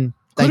 Again,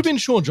 Could have been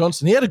Sean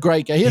Johnson. He had a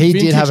great game. he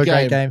did have a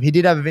great game. He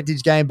did have a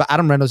vintage game, but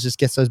Adam Reynolds just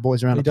gets those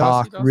boys around He the does,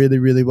 park he does. really,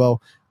 really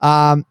well.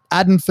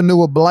 Adam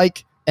Fanua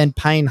Blake and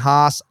Payne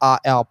Haas are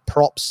our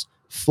props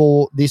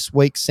for this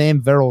week.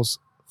 Sam Verrills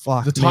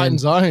fuck, The man.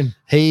 Titans own.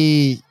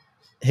 He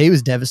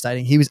was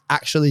devastating. He was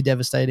actually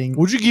devastating.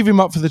 Would you give him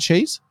up for the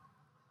cheese?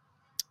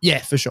 Yeah,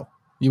 for sure.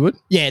 You would?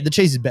 Yeah, the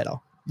cheese is better.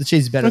 The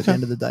cheese is better at the Okay.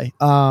 end of the day.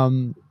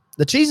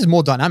 The cheese is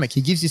more dynamic.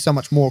 He gives you so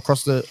much more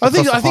across the. I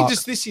think park.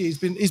 just this year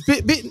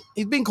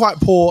he's been quite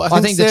poor.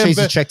 I think the Sam cheese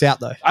Ver- is checked out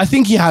though. I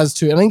think he has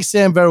too. I think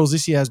Sam Verrills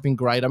this year has been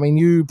great. I mean,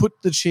 you put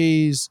the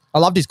cheese. I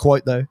loved his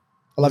quote though.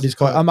 I loved his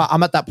quote. I'm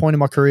at that point in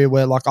my career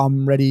where like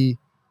I'm ready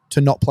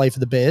to not play for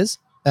the Bears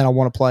and I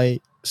want to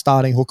play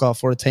starting hooker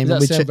for a team. Is that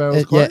And with Sam Verrills'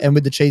 yeah, quote? and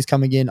with the cheese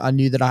coming in, I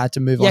knew that I had to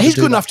move on. Yeah, to he's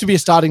do good that. enough to be a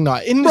starting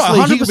nine. In this Bro,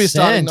 league, he could be a 100%.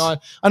 starting nine.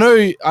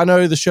 I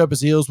know the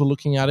Sherpas Eels were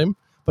looking at him,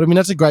 but I mean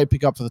that's a great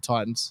pickup for the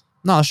Titans.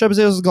 No, Sherpas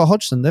Eels has got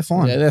Hodgson. They're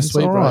fine. Yeah, they're It's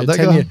sweet, all bro. right. They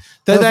 10 got- year-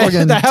 They they're have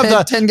fucking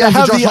the 10 they games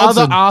have of the Josh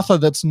other Hodgson. Arthur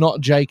that's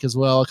not Jake as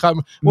well. I can't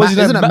remember. What's his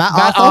Isn't name? it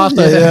Matt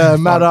Arthur? Yeah,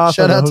 Matt Fuck. Arthur.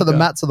 Shout the out to the hooker.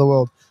 Matts of the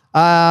world.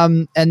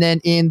 And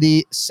then in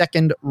the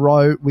second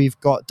row, we've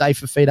got Dave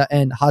Fafita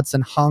and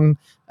Hudson Hung,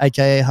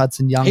 aka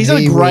Hudson Young. He's had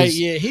a great was-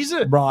 year. He's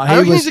a. Bro, I he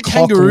reckon was he's a cock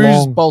Kangaroos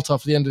long. bolter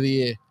for the end of the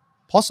year.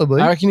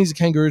 Possibly. I reckon he's a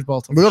Kangaroos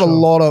bolter. We got for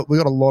sure. we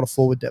got a lot of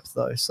forward depth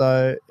though,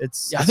 so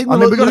it's. Yeah, I think I we'll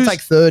mean, we got to lose-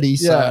 take 30.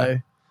 Yeah.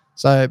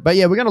 But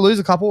yeah, we're going to lose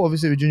a couple,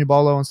 obviously with Junior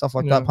Bolo and stuff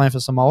like Yeah. that, playing for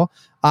Samoa,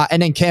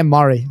 and then Cam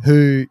Murray,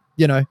 who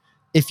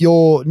if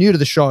you're new to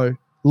the show,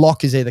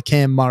 lock is either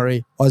Cam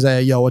Murray,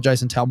 Isaiah Yo, or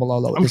Jason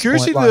Taumalolo. I'm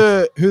curious who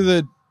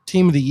the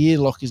team of the year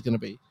lock is going to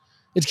be.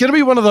 It's going to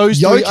be one of those.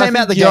 Yo three. I came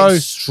out the think Yo, gate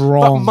but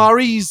strong.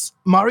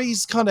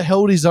 Murray's kind of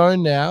held his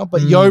own now,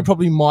 but Yo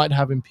probably might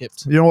have him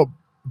pipped. You know what?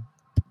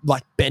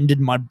 Like bended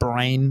my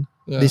brain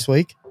Yeah. this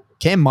week.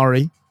 Cam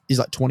Murray is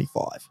like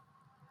 25.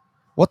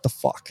 What the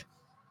fuck?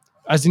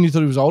 As in, you thought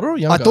he was older or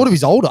younger? I thought he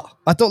was older.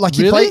 I thought like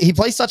Really? he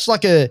plays such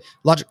like a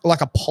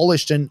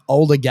polished and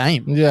older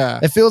game. Yeah.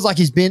 It feels like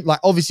he's been like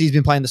obviously he's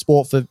been playing the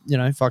sport for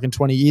fucking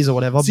 20 years or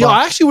whatever. See, but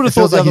I actually would have it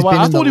thought feels the like other he's way.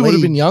 been I in the thought he would have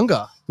league. been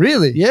younger.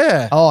 Really?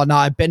 Yeah. Oh no,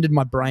 I bended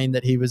my brain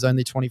that he was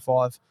only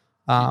 25.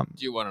 Do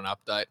you want an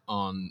update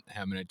on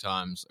how many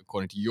times,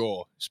 according to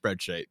your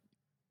spreadsheet,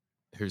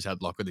 who's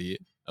had lock of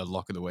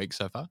the week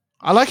so far?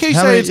 I like how you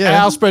How say many- it's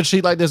yeah. our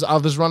spreadsheet like there's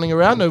others running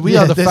around. No, we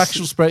Yeah, are the there's-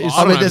 factual spreadsheet.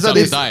 I don't know if it's up to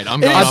there's- date.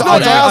 I'm It's going not up our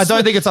to date. I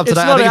don't think it's up to date.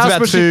 I not think it's our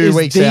about spreadsheet, 2 it's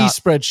weeks the out.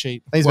 spreadsheet. I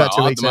think it's Well, about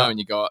 2 at weeks the out. moment,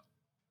 you got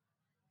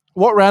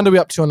What round are we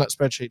up to on that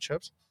spreadsheet,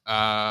 Chaps?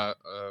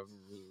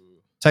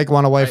 Take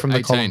one away from the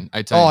 18, column.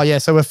 18. Oh yeah,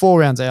 so we're 4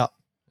 rounds out,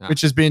 Yeah.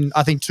 which has been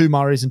I think 2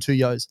 Murrays and 2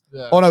 Yos.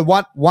 Yeah. Oh no,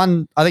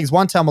 one. I think it's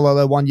 1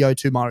 Taumalolo, 1 Yo,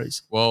 2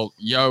 Murrays. Well,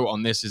 Yo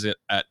on this is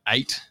at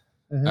 8.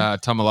 Mhm.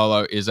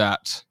 Tamalolo is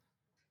at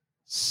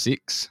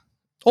 6.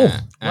 Oh,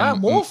 Wow,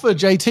 and more for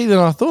JT than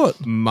I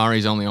thought.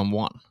 Murray's only on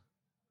 1.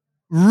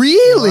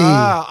 Really?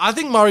 Wow, I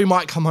think Murray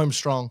might come home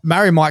strong.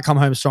 Murray might come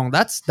home strong.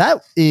 That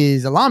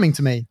is alarming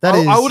to me.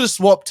 I would have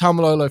swapped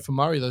Tamalolo for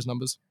Murray, those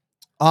numbers.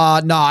 No,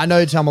 I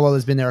know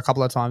Taumalolo's been there a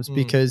couple of times Mm.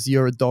 because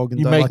you're a dog and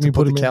You don't make like me to put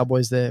put the him in.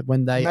 Cowboys there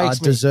when they are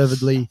Makes me.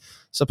 deservedly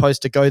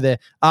supposed to go there.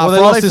 Well, they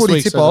Friday lost this footy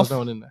week, tip so there's off. no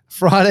one in there.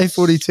 Friday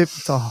footy tip.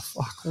 Oh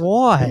fuck!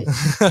 Why?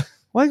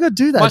 Why you got to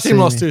do that? My to team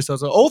lost me? too,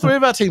 so all 3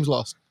 of our teams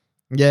lost.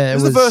 Yeah,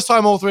 This is the first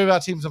time all 3 of our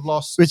teams have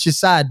lost. which is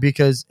sad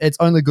because it's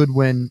only good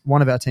when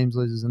one of our teams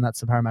loses, and that's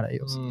the Parramatta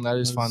Eagles. That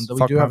is fun. We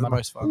Fuck do have the Parramatta.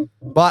 most fun.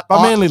 But But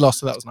I, Manly lost,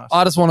 so that was nice.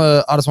 I just want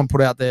to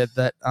put out there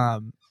that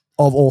of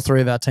all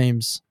 3 of our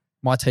teams,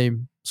 my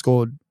team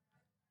scored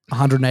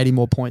 180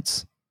 more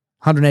points,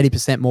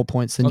 180% more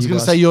points than I was you going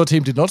guys. to say your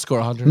team did not score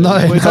 100. No,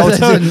 no, they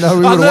didn't. No, we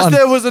would've unless won.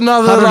 there was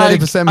another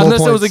 180% more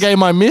unless there was a points.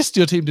 game I missed,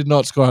 your team did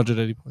not score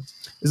 180 points.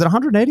 Is it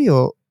 180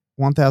 or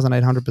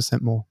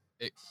 1,800% more?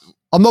 It-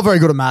 I'm not very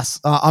good at maths.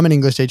 I'm an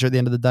English teacher at the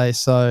end of the day,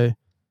 so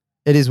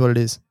it is what it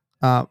is.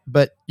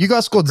 But you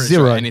guys scored Pretty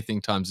 0. sure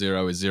anything times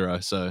 0 is 0.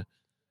 So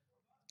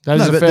That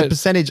No, is a but fair. the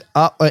percentage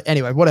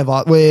anyway,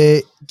 whatever.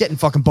 We're getting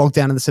fucking bogged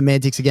down in the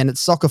semantics again.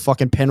 It's soccer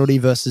fucking penalty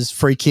versus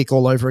free kick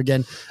all over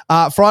again.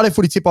 Friday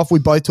footy tip off, we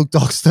both took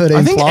dogs 13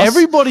 I think plus.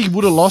 everybody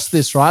would have lost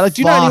this, right? Like,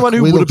 do you know Fuck, anyone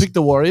who we would have looked picked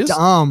the Warriors?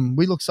 dumb.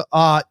 We look so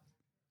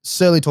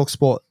Surly talk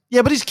sport.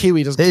 Yeah, but he's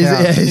Kiwi. Doesn't He's,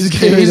 count. yeah, he's,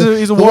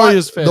 He's a the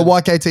Warriors fan. The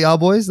YKTR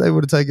boys, they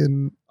would have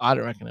taken I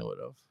don't reckon they would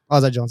have.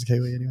 Isaiah John's a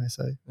Kiwi anyway,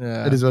 so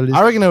Yeah, it is what it is.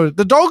 I reckon they would.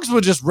 The Dogs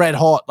were just red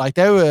hot. Like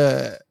they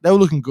were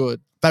looking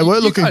good. They were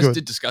you looking guys good.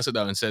 did discuss it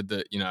though and said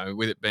that,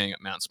 with it being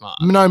at Mount Smart.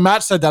 No,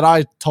 Matt said that.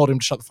 I told him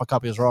to shut the fuck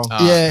up. He was wrong.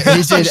 Yeah,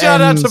 he So did. shout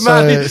out and to so,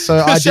 Matty. so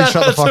I did Shout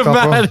shut the out fuck to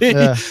up. Bro. Matty.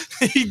 Yeah.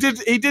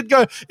 He did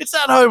go. It's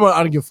at home.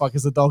 I don't give a fuck.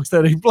 It's the Dogs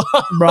 30 plus.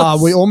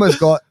 Bruh, we almost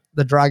got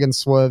the Dragon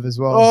swerve as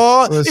well.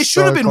 Oh, was it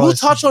should have so been. We'll close.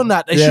 touch on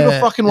that. They Yeah, should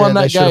have fucking won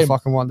they that should have game.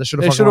 fucking won. They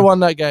should They have should fucking have won.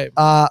 won that game.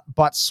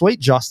 But sweet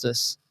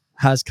justice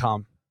has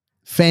come.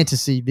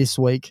 Fantasy this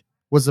week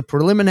was the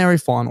preliminary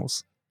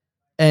finals.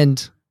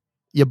 And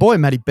your boy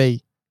Matty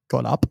B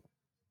got up.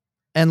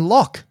 And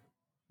Locke,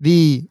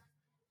 the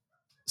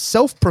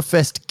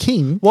self-professed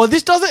king, Well,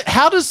 this doesn't.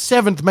 How does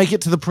 7th make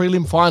it to the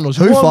prelim finals?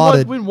 Who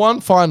farted? Win one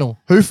final.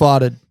 who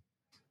farted?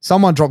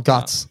 Someone dropped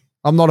guts.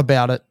 I'm not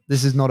about it.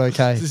 This is not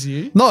okay. Is this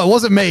you? No, it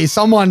wasn't me.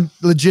 Someone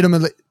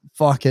legitimately.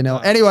 Fucking hell.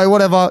 Anyway,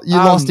 whatever. You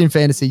lost in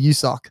fantasy. You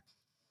suck.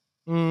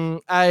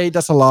 A,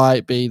 that's a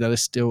lie. B, that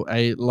is still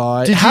a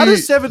lie. Did How you-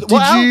 does 7? did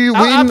Well, you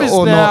our app win is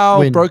or not now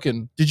win?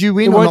 broken. Did you It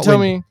win or won't not tell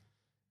win? me.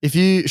 If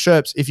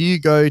you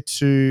go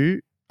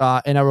to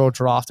NRL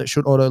draft, it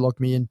should auto log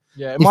me in.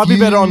 Yeah, it If might be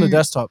better on the you-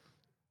 desktop.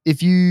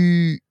 If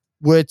you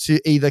were to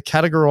either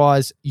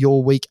categorize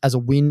your week as a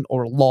win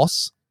or a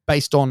loss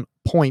based on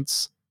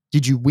points,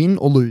 did you win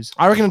or lose?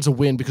 I reckon it's a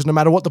win because no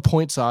matter what the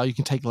points are, you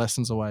can take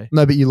lessons away.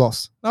 No, but you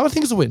lost. No, I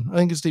think it's a win. I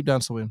think it's deep down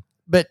it's a win.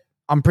 But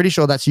I'm pretty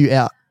sure that's you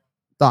out.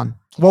 Done.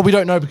 Well, we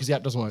don't know because the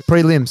app doesn't work.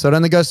 Prelim. So it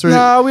only goes through.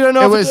 No, we don't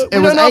know. it if was we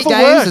don't know 8 if it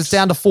games. works. It's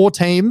down to 4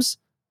 teams.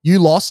 You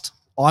lost.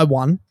 I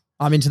won.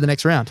 I'm into the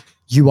next round.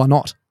 You are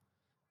not.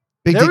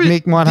 Big There Dick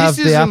is- Mick might this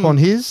have the app isn't- on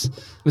his.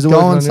 Is it working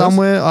on Going yours?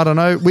 somewhere. I don't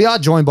know. We are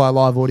joined by a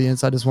live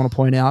audience. I just want to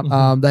point out.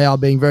 Mm-hmm. They are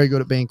being very good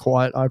at being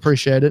quiet. I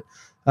appreciate it.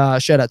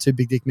 Shout out to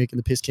Big Dick Mick and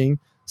the Piss King.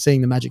 Seeing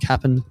the magic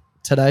happen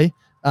today.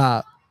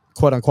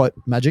 Quote unquote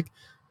magic.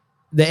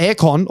 The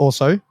aircon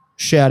also.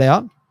 Shout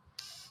out.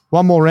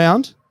 One more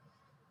round.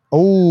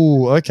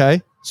 Oh,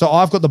 okay. So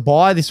I've got the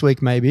bye this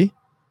week, maybe.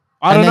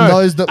 I and don't then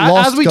know. those that As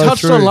lost we go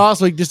touched through. on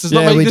last week, this does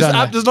Yeah, not we make this don't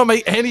app know. does not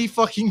make any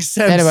fucking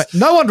sense. Anyway,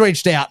 no one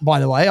reached out, by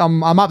the way.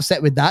 I'm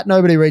upset with that.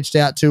 Nobody reached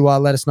out to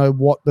let us know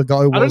what the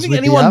go was. I don't think with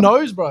the anyone app.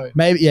 knows, bro.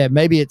 Maybe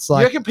it's You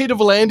like reckon Peter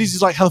Volandis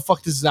is like, how the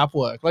fuck does this app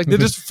work? Like, they're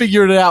just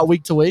figuring it out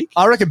week to week.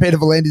 I reckon Peter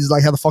Volandis is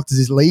like, how the fuck does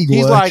his league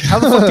He's work? like, how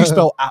the fuck do you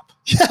spell app?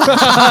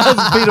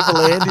 That's Peter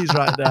Volandis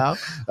right now.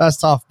 That's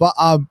tough. But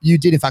you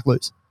did in fact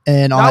lose,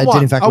 and I won.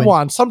 did in fact I win.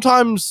 won.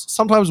 Sometimes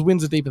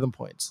wins are deeper than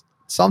points.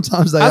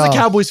 Sometimes they As are. a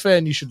Cowboys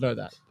fan, you should know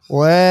that.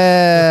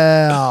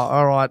 Wow.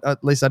 All right.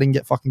 At least I didn't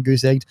get fucking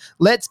goose egged.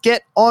 Let's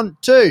get on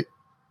to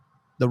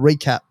the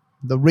recap,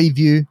 the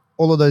review,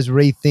 all of those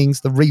things,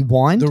 the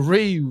rewind, The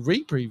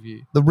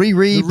re-preview. the The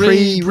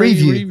pre-review,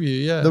 review,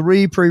 yeah.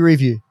 the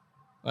pre-review.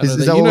 I know is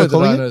that that you what know we're that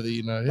calling I it? know that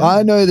you know. Yeah.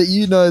 I know that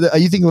you know that. Are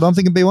you thinking what I'm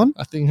thinking, B1?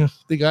 I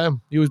think I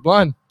am. He was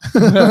blind.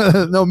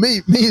 No,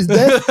 me is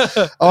dead.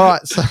 All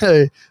right,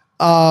 so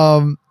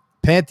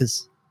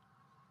Panthers.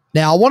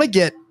 Now I want to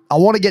get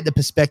the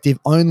perspective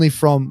only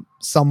from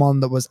someone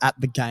that was at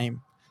the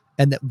game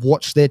and that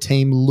watched their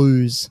team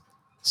lose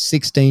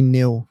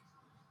 16-0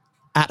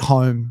 at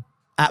home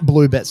at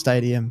Bluebet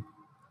Stadium.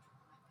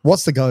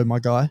 What's the go, my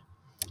guy?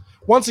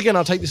 Once again,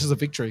 I'll take this as a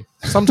victory.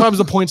 Sometimes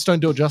the points don't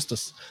do it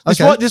justice.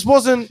 Okay. This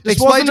wasn't.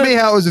 Explain to me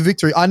how it was a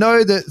victory. I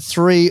know that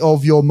 3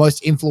 of your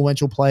most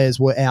influential players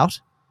were out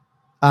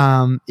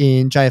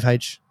in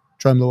JFH,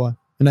 Jerome Luai,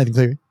 and Nathan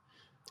Cleary.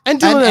 And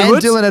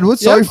Dylan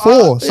Edwards. So Yep,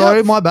 4. Sorry,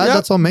 yep, my bad. yep.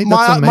 That's on me. My,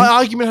 That's on me. my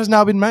argument has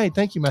now been made.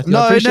 Thank you, Matthew. I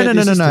No. appreciate the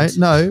assistance.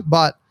 No.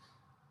 But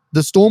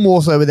the Storm were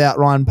also without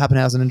Ryan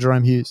Pappenhausen and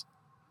Jerome Hughes.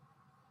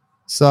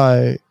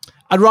 So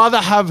I'd rather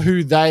have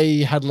who they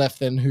had left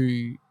than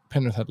who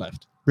Penrith had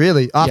left.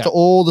 really, after Yeah.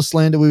 all the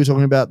slander we were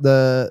talking about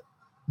the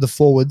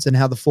forwards and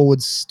how the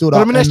forwards stood But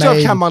up I mean, they and still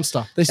made, have Cam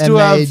Munster. They and still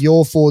made have.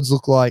 your forwards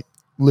look like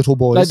little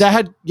boys. They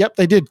had. Yep,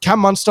 they did. Cam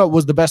Munster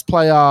was the best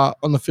player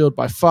on the field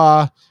by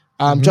far.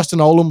 Justin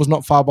Olam was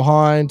not far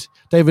behind.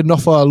 David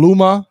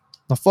Nofoaluma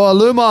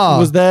Luma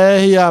was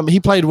there. He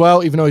played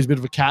well, even though he's a bit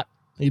of a cat.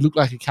 He looked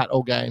like a cat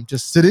all game.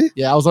 Just Did he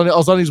yeah, I was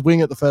on his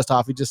wing at the first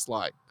half. He just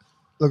like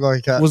look like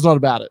a cat? was not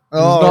about it. He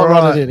was Oh, not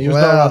right. running in. He was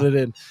Wow. not running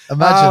in.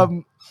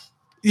 Imagine.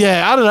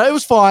 Yeah, I don't know. It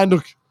was fine.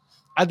 Look,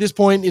 at this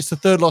point, it's the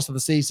 3rd loss of the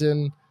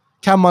season.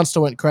 Cam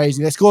Munster went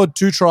crazy. They scored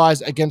 2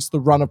 tries against the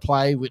run of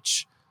play,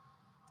 which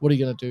what are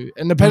you going to do?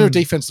 And the Penrith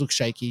defense looks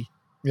shaky.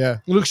 yeah.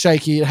 It looks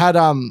shaky. It had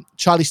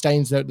Charlie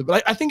Staines there.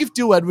 But I think if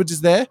Dylan Edwards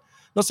is there,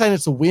 not saying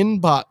it's a win,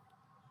 but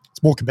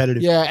It's more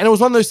competitive. yeah. And it was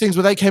one of those things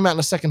where they came out in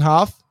the second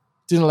half,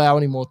 didn't allow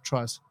any more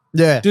tries.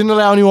 Yeah. Didn't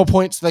allow any more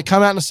points. They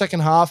come out in the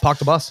second half. Park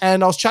the bus.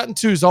 And I was chatting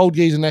to his old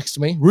geezer next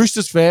to me,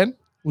 Roosters fan,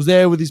 was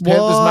there with his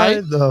Panthers Why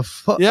mate. the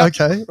fuck? Yeah.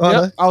 Okay. Right.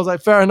 Yeah, I was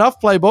like, fair enough,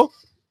 play ball.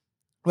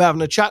 We're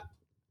having a chat.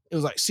 It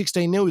was like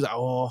 16-0. He's like,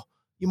 oh,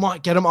 you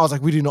might get him. I was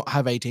like, we do not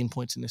have 18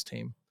 points in this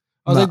team.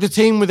 I was No. like, the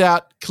team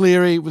without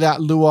Cleary, without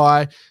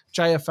Luai,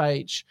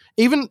 JFH,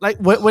 even like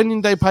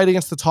when they played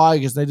against the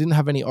Tigers, they didn't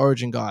have any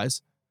Origin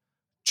guys.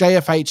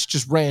 JFH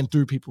just ran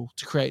through people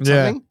to create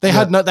Yeah. something. They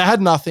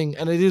had nothing,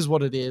 and it is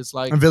what it is.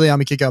 Like And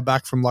Viliami kick out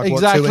back from like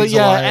exactly, what, 2 weeks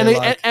yeah. away, And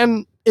like-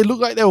 and it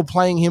looked like they were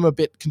playing him a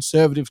bit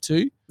conservative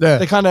too. yeah.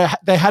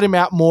 They had him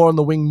out more on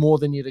the wing more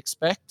than you'd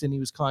expect, and he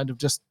was kind of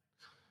just.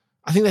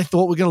 I think they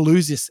thought we're going to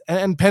lose this,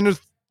 and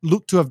Penrith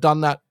looked to have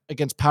done that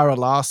against Para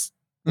last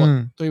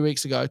 3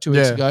 weeks ago, 2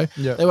 weeks Yeah. ago.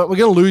 Yeah. They went, we're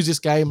going to lose this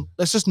game.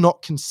 Let's just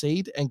not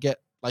concede and get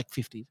like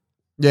 50.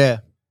 Yeah.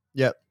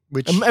 Yep.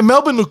 Which And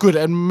Melbourne look good,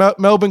 and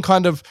Melbourne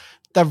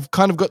they've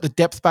kind of got the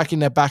depth back in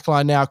their back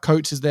line now.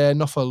 Coates is there,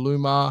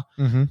 Nofoaluma,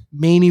 Mhm.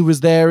 Meaney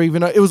was there.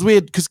 Even though it was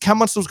weird because Cam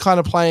Munster was kind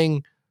of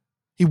playing.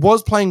 He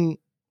was playing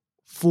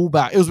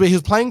fullback. It was weird. He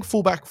was playing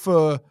fullback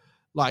for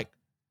like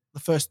the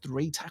first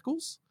 3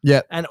 tackles.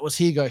 Yeah. And it was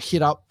here you go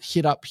hit up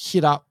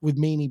with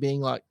Meaney being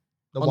like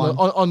the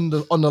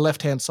on the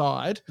left hand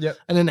side. Yep.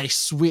 And then they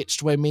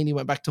switched where Meaney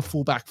went back to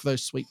fullback for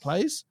those sweet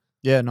plays.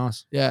 Yeah,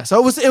 nice. Yeah, so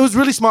it was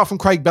really smart from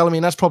Craig Bellamy,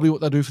 and that's probably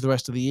what they'll do for the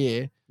rest of the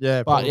year.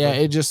 Yeah, But yeah,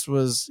 it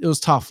was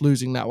tough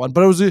losing that one.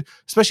 But it was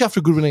especially after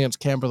a good win against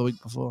Canberra the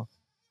week before.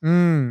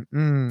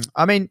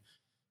 I mean,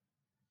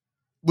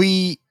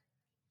 we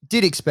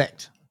did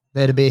expect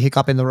there to be a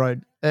hiccup in the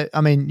road.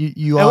 I mean,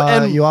 you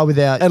are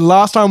without And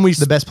last time we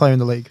the best player in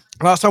the league.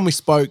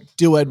 spoke,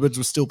 Dill Edwards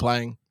was still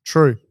playing.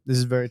 True. This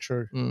is very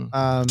true.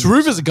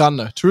 Taruva's a gun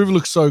though. Taruva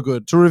looks so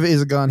good. Taruva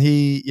is a gun.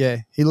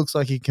 He looks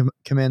like he can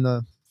command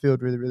the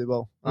field really, really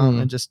well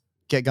and just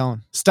get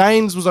going.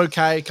 Staines was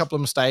okay, a couple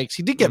of mistakes.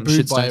 He did get booed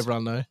shit by Staines.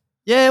 everyone though.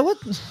 Yeah,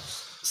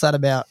 what's that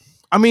about?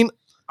 I mean,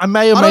 I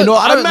may or I may don't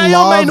not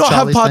love have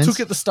Charlie partook Staines.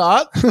 at the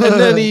start, and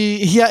then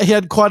he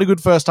had quite a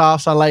good first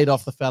half. So I laid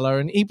off the fella,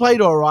 and he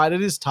played all right.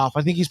 It is tough.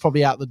 I think he's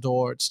probably out the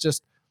door. It's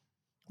just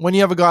when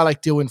you have a guy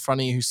like Dill in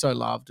front of you who's so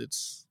loved,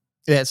 it's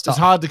tough.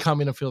 hard to come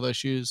in and fill those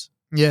shoes.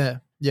 Yeah,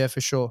 for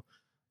sure.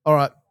 All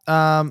right.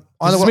 Does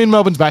this mean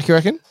Melbourne's back, you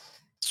reckon?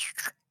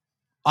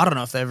 I don't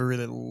know if they ever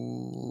really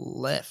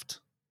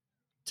left.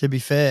 To be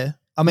fair,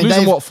 I mean,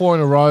 Losing 4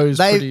 in a row is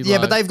pretty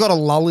but they've got a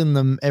lull in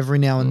them every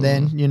now and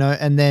then,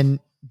 and then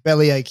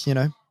bellyache,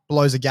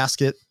 blows a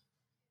gasket.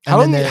 How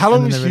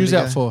long is Hughes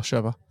out for,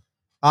 Sherpa?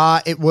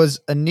 It was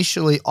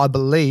initially, I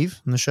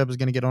believe, and the Sherpa's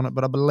going to get on it,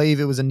 but I believe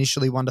it was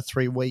initially 1 to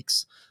 3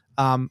 weeks.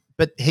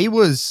 But he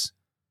was,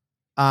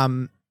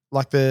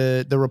 like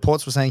the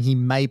reports were saying he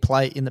may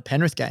play in the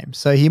Penrith game,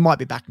 so he might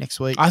be back next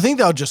week. I think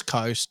they'll just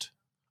coast.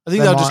 I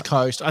think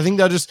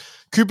they'll just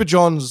Cooper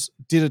Johns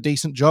did a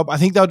decent job. I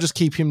think they'll just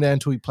keep him there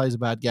until he plays a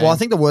bad game. Well, I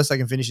think the worst they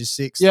can finish is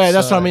 6th. Yeah,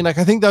 that's what I mean. Like,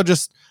 I think they'll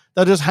just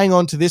hang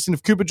on to this, and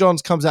if Cooper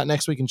Johns comes out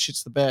next week and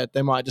shits the bed,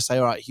 they might just say,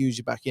 "All right, Hughes,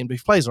 you're back in." But if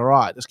he plays all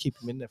right, just keep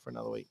him in there for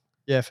another week.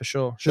 Yeah, for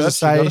sure. Does it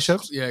say,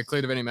 Sheps? Yeah,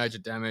 cleared of any major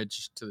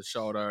damage to the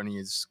shoulder, and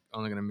he's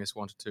only going to miss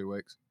 1 to 2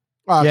 weeks.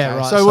 Okay. Yeah,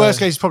 right. So worst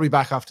case, he's probably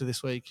back after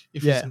this week.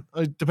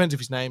 It depends if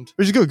he's named.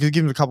 Which is good because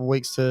give him a couple of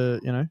weeks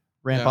to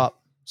ramp Yeah.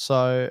 up.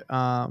 So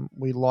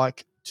we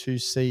like to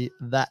see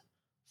that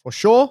for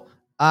sure.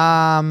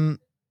 Even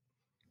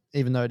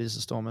though it is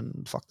a Storm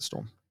and fuck the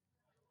Storm.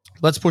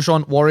 Let's push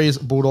on. Warriors,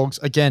 Bulldogs.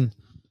 Again,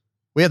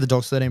 we had the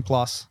Dogs 13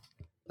 plus,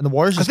 and the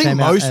Warriors I just think came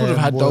out most would have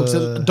had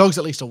and dogs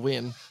at least a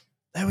win.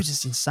 They were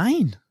just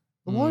insane.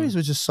 The Warriors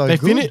were just so They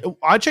good.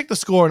 I checked the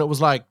score and it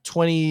was like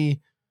 28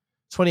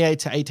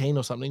 to 18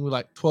 or something with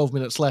like 12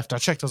 minutes left. I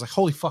checked. I was like,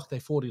 holy fuck, they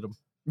 40'd them.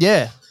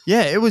 Yeah.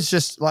 It was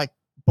just like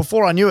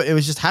before I knew it, it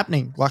was just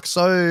happening like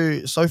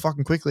so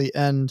fucking quickly.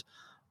 And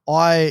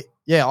I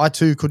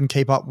too couldn't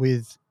keep up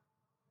with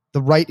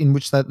the rate in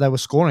which they were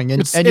scoring.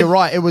 And you're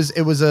right, it was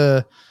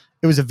a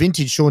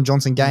vintage Sean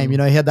Johnson game. He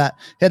had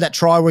that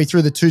try where he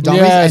threw the 2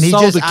 dummies and he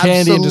sold just the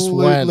candy and just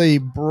absolutely,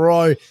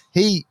 bro,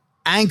 he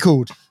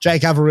ankled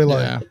Jake Averillo.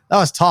 Yeah. That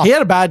was tough. He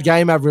had a bad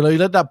game, Averillo. He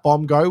let that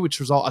bomb go, which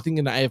was, I think,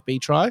 in the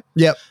AFB try.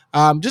 Yep.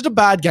 Just a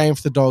bad game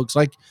for the Dogs.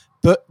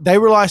 But they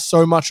rely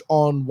so much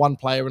on one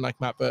player, and like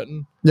Matt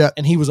Burton. Yeah.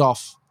 And he was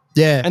off.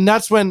 Yeah. And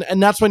that's when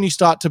you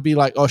start to be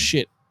like, oh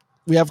shit,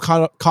 we have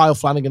Kyle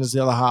Flanagan as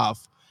the other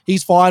half.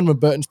 He's fine when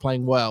Burton's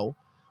playing well,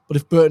 but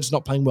if Burton's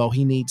not playing well,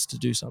 he needs to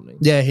do something.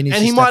 Yeah, he needs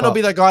and to he step might not up.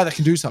 be that guy that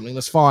can do something.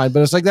 That's fine,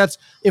 but it's like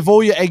if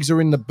all your eggs are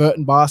in the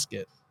Burton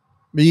basket.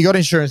 But you got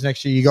insurance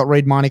next year. You got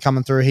Reed Miney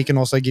coming through. He can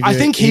also give you. I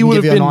think he can would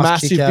have give you a been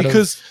nice kick massive out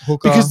of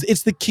Hooker. because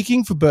it's the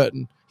kicking for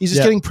Burton. He's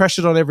just getting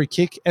pressured on every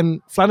kick,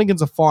 and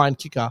Flanagan's a fine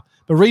kicker.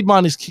 But Reed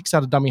Miney's kicks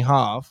out of dummy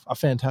half are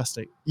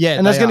fantastic. Yeah,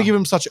 and that's they going to are. give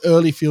him such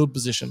early field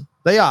position.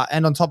 They are,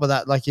 and on top of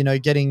that,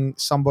 getting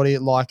somebody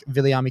like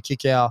Viliami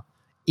Kikau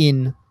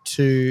in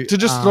to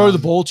just throw the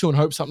ball to and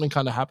hope something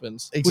kind of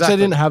happens, which Exactly.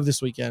 they didn't have this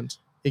weekend.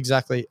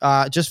 Exactly.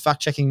 Just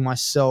fact checking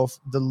myself,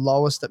 the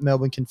lowest that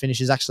Melbourne can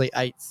finish is actually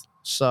 8th.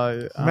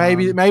 So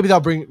Maybe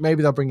they'll bring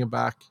him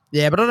back.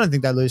 yeah, but I don't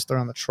think they lose 3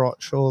 on the trot.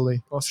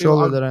 Surely, Well, see,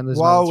 surely they don't lose.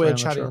 While another 3 we're on the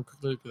chatting, trot.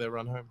 quickly look at their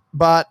run home.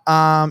 But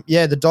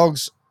the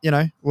Dogs,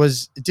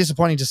 was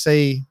disappointing to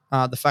see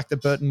the fact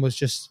that Burton was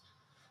just,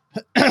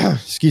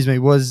 excuse me,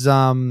 was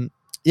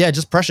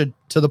just pressured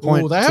to the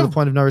point Ooh, the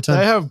point of no return.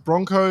 They have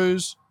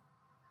Broncos,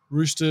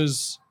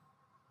 Roosters,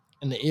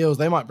 and the Eels.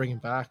 They might bring him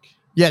back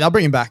Yeah, they'll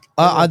bring him back.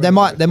 They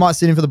might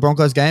sit in for the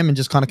Broncos game and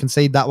just kind of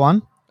concede that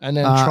one, and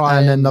then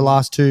and then the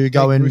last 2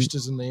 go take in.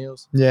 Roosters and the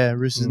Eels. Yeah,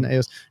 Roosters and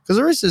Eels, because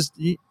the Roosters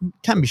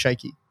can be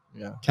shaky,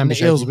 Yeah, Can and be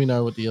the Eels. shaky. We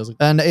know what the Eels are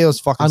and the Eels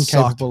fucking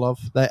suck. incapable of.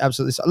 They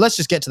absolutely suck. Let's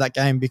just get to that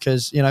game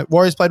because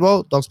Warriors played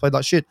well, Dogs played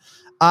like shit.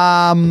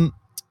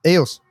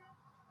 Eels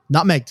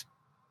nutmegged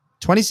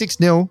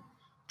 26-0.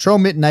 Trell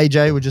Mitt and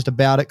AJ were just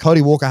about it.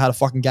 Cody Walker had a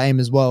fucking game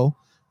as well.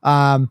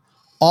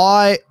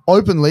 I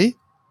openly,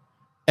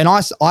 and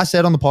I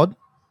said on the pod,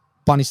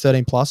 Bunny's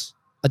 13 plus.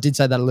 I did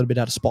say that a little bit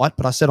out of spite,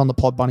 but I said on the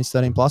pod, Bunny's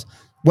 13 plus.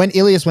 When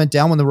Ilias went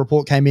down, when the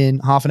report came in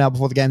half an hour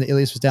before the game that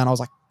Ilias was down, I was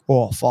like,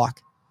 oh,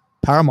 fuck.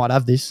 Para might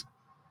have this.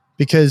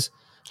 Because,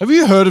 Have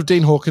you heard of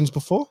Dean Hawkins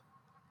before?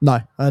 no,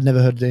 I had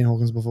never heard of Dean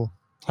Hawkins before.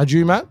 Had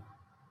you, Matt?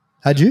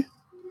 Had you?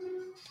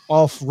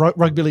 Off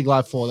Rugby League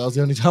Live 4. That was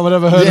the only time I'd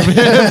ever heard of him.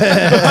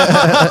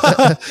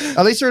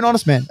 At least you're an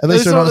honest man. At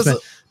least you're an honest man.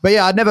 But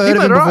yeah, I'd never heard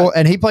of him played before, alright.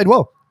 and he played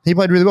well. He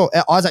played really well.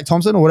 Isaac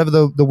Thompson or whatever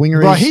the winger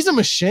Right, is. he's a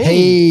machine.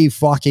 He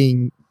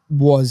fucking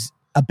was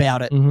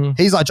about it. Mhm.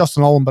 He's like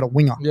Justin Owen, but a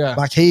winger. Yeah.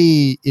 Like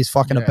he is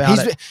fucking about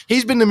it.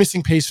 He's been the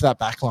missing piece for that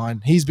back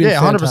line. He's been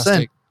 100%.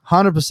 fantastic.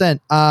 100%.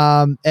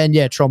 And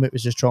yeah, Trollmit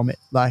was just Trollmit.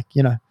 Like,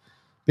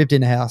 bipped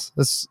in the house.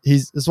 That's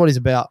what he's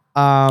about.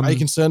 Are you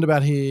concerned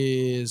about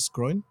his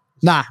groin?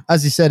 Nah,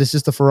 as you said, it's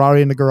just a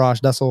Ferrari in the garage.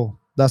 That's all.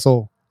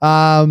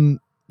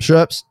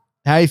 Sherps,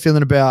 how are you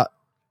feeling about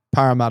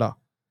Parramatta?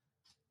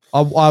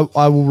 I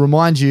will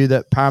remind you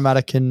that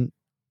Parramatta can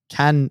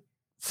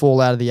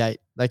fall out of the 8.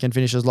 They can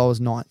finish as low as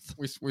 9th.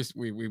 We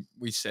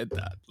said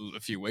that a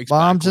few weeks Well,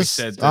 back. I'm We just-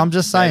 said I'm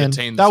just they're the saying.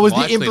 team That that's was the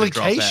likely to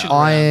drop implication.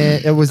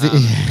 out. It was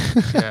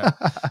Yeah.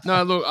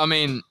 No, look, I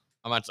mean,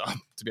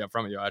 to be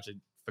upfront with you, I actually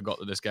forgot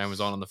that this game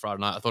was on the Friday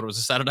night. I thought it was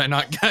a Saturday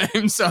night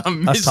game, so I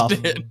missed tough.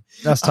 it.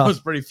 That's I tough. was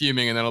pretty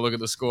fuming, and then I look at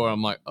the score, and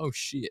I'm like, oh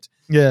shit.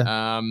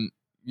 Yeah.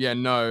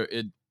 No,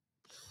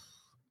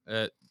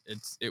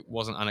 it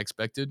wasn't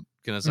unexpected.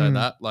 Can I say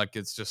that? Like,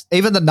 it's just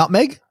Even the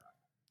nutmeg?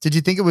 Did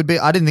you think it would be?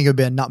 I didn't think it would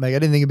be a nutmeg. I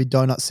didn't think it'd be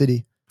Donut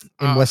City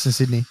in Western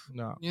Sydney.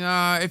 No.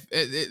 if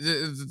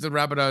the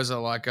Rabbitohs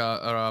are like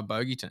a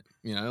bogey team,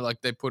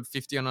 like they put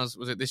 50 on us.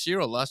 Was it this year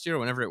or last year or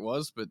whenever it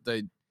was? But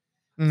they're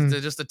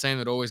just a team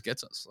that always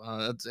gets us.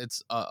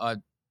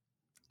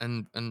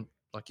 And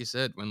like you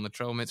said, when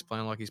Latrell Mitt's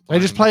playing like he's They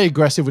playing, just play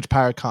aggressive, which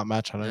Parrot can't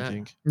match, I don't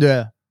think.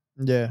 Yeah.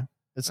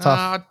 It's tough.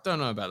 I don't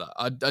know about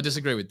that. I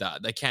disagree with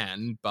that. They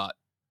can, but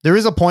There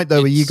is a point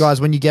though where you It's-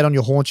 guys, when you get on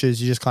your haunches,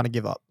 you just kind of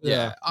give up.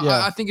 yeah,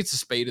 Yeah. I think it's the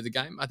speed of the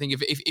game. I think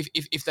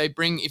if they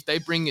bring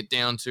it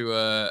down to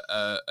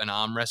an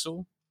arm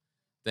wrestle,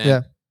 then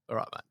Yeah. all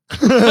right,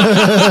 mate.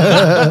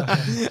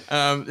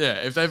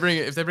 If they bring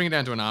it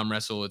down to an arm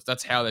wrestle,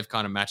 that's how they've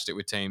kind of matched it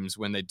with teams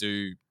when they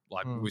do.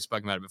 Like we've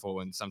spoken about it before,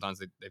 when sometimes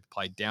they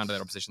play down to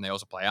their opposition, they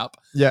also play up.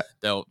 Yeah.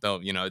 They'll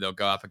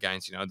go up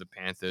against the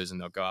Panthers, and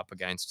they'll go up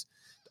against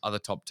other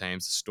top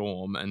teams, the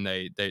Storm, and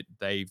they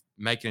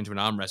make it into an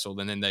arm wrestle,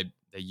 and then they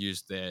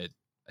use their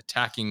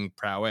attacking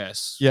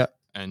prowess. Yeah.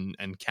 And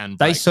can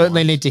They break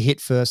certainly lines. need to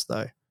hit first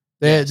though.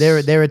 Yes.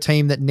 They're a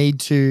team that need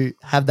to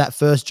have that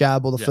first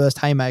jab or the Yeah. first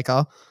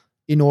haymaker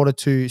in order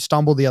to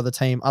stumble the other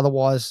team.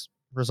 Otherwise,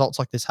 results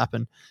like this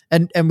happen.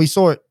 And we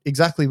saw it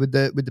exactly with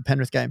the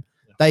Penrith game.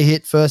 They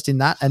hit first in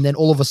that, and then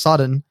all of a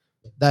sudden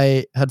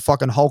they had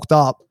fucking hulked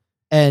up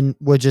and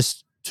were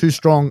just too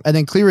strong. And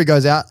then Cleary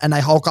goes out and they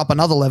hulk up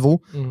another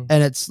level, and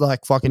it's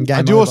like fucking game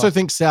I do over. also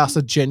think South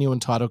are genuine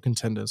title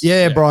contenders.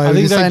 Yeah, bro. I We've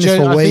think been saying this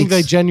for I think weeks.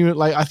 they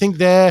genuinely I think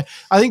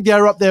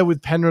they're up there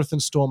with Penrith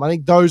and Storm. I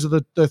think those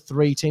are the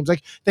three teams.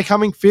 Like they're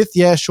coming fifth,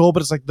 yeah, sure,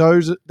 but it's like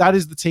that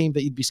is the team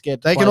that you'd be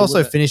scared to They play can also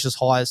with it. finish as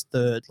high as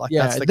third. Like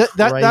Yeah, that's the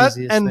that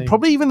craziest and thing.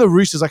 probably even the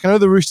Roosters. Like I know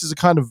the Roosters are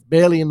kind of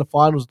barely in the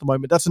finals at the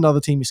moment. That's another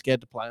team you're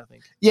scared to play, I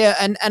think. Yeah,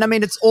 and I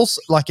mean it's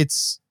also like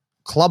it's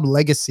club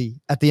legacy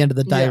at the end of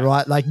the day, Yeah.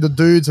 right? Like the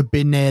dudes have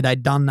been there,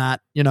 they've done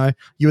that. You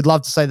would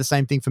love to say the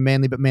same thing for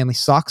Manly, but Manly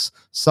sucks.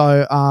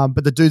 So,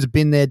 but the dudes have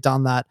been there,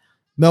 done that.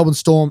 Melbourne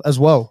Storm as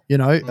well,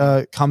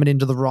 coming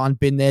into the run,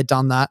 been there,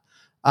 done that.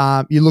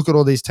 You look at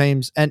all these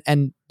teams,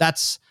 and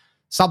that's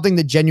something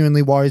that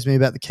genuinely worries me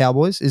about the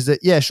Cowboys is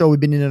that, yeah, sure,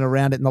 we've been in and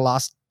around it in the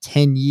last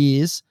 10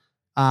 years,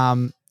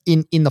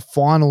 in the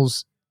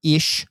finals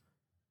ish,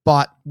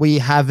 but we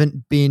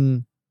haven't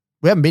been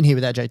here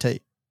without JT,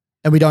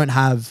 and we don't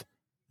have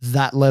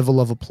that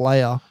level of a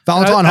player.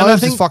 Valentine and I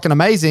Holmes think- is fucking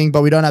amazing,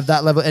 but we don't have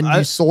that level. And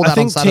you saw that I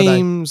think on Saturday.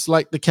 teams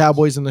like the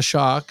Cowboys and the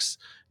Sharks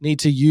need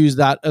to use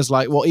that as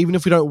like, well, even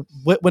if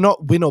we're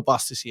not win or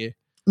bust this year.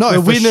 No,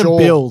 we're for win sure. and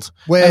build.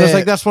 Where, And it's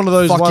like that's one of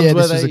those fuck ones yeah,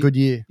 where this was a good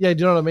year. Yeah,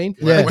 do you know what I mean?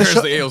 Yeah. Whereas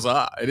the Eels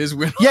are, it is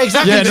win. Yeah,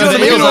 exactly. Yeah, Do you no, know the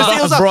what I mean? Eels Whereas are-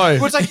 the Eels bro.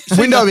 where it's like, so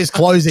Window is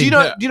closing.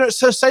 do you know?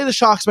 So say the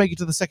Sharks make it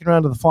to the second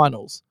round of the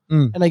finals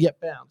Mm. and they get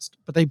bounced,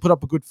 but they put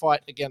up a good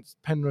fight against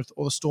Penrith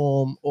or the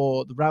Storm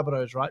or the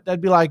Rabbitohs, right?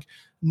 They'd be like,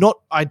 not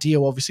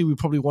ideal. Obviously, we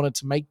probably wanted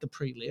to make the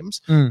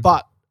prelims, Mm.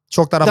 but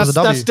Chalk that up as a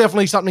W. that's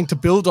definitely something to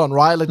build on,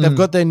 right? Like they've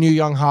got their new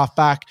young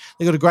halfback,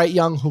 they've got a great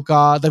young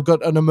hooker, they've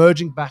got an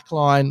emerging back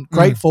line,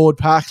 great forward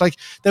pack. Like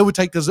they would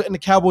take this, and the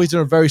Cowboys are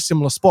in a very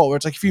similar spot where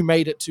it's like if you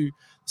made it to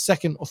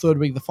second or third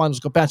week of the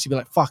finals, got bounced, you'd be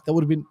like, fuck, that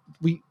would have been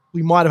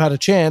we might have had a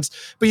chance,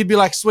 but you'd be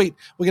like, sweet,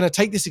 we're going to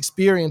take this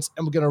experience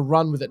and we're going to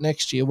run with it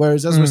next year.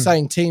 Whereas as we're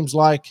saying, teams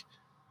like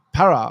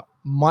Para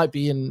might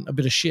be in a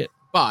bit of shit.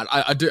 But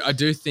I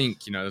do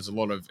think, there's a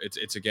lot of,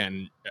 it's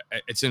again,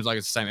 it seems like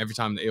it's the same. Every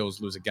time the Eels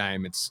lose a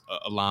game, it's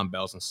alarm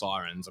bells and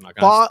sirens. And I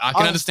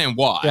can understand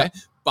why. Yeah.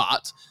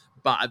 But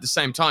at the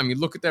same time, you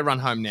look at their run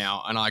home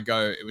now and I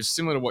go, it was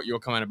similar to what your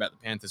comment about the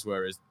Panthers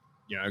were, is,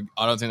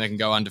 I don't think they can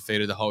go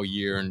undefeated the whole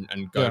year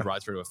and go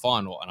right through to a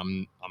final.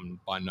 And I'm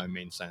by no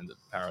means saying that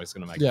Para is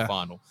going to make the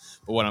final.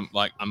 But what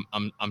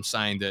I'm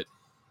saying that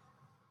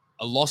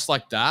a loss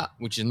like that,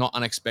 which is not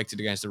unexpected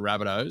against the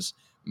Rabbitohs,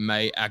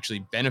 may actually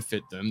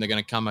benefit them. They're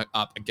going to come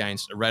up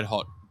against a red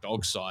hot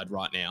dog side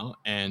right now,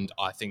 and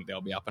I think they'll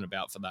be up and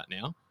about for that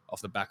now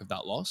off the back of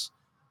that loss.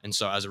 And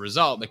so as a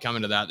result, they come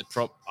into that.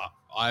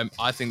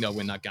 I think they'll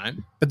win that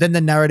game. But then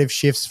the narrative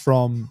shifts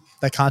from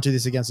they can't do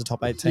this against the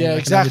top 8 team. Yeah,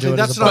 They can only exactly. do it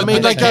as That's a what I bubble.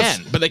 mean. But Like, they that's-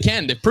 can. But they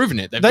can. They've proven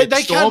it. They've They beat the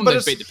can, Storm. but They've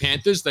it's- beat the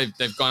Panthers.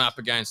 They've gone up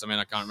against. I mean,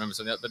 I can't remember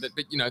something else. But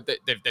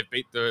they've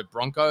beat the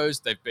Broncos.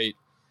 They've beat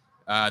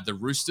the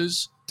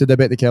Roosters. Did they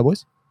beat the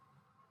Cowboys?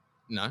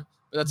 No,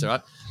 but that's all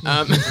right.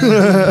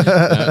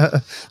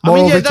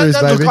 Moral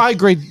victories, look, baby. I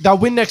agree. They'll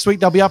win next week.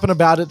 They'll be up and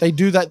about it. They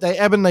do that. They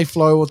ebb and they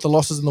flow with the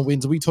losses and the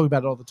wins. We talk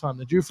about it all the time.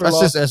 They're due for a That's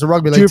loss. just it's a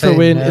rugby league Due for a team,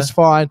 win. yeah. It's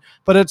fine.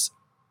 But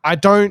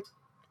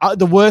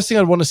the worst thing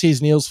I'd want to see as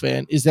an Eels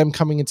fan is them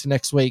coming into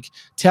next week,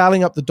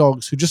 toweling up the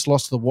Dogs who just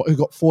lost who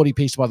got 40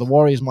 pieces by the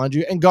Warriors, mind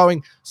you, and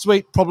going,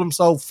 sweet, problem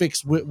solved,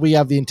 fix. We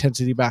have the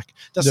intensity back.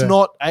 That's Yeah.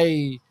 not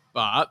a.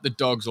 But the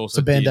Dogs also It's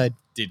a Band-Aid.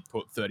 did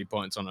put 30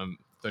 points on them.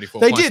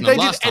 34 They points did, on them they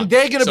did, last time. and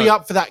they're going to be So-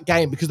 up for that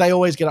game because they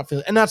always get up for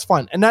it, and that's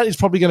fine. And that is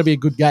probably going to be a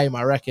good game,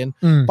 I reckon.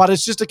 Mm. But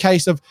it's just a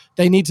case of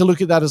they need to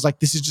look at that as like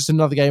this is just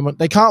another game.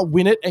 They can't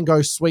win it and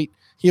go, sweet,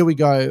 here we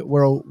go.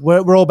 We're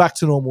all back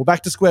to normal,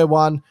 back to square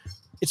one.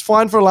 It's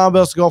fine for alarm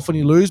bells to go off when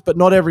you lose, but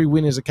not every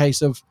win is a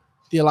case of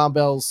the alarm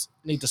bells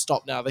need to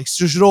stop now. They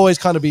should always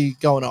kind of be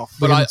going off.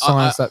 We're But gonna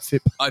science that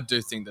FIP. I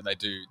do think that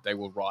they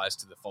will rise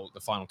to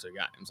the final two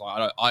games.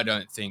 Like, I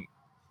don't think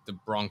the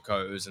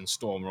Broncos and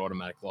Storm are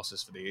automatic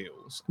losses for the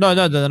Eels. No,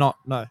 they're not.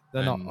 No,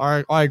 they're And-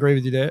 not. I agree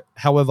with you there.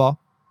 However,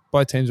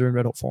 both teams are in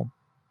red hot form,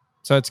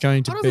 so it's going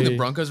I to don't be. think the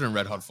Broncos are in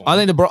red hot form. I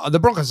think the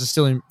Broncos are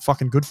still in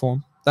fucking good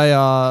form.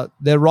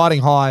 They're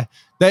riding high.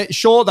 They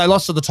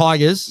lost to the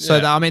Tigers, so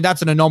Yeah.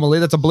 that's an anomaly.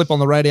 That's a blip on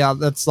the radar.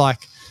 The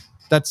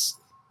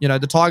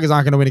Tigers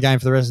aren't going to win a game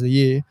for the rest of the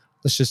year.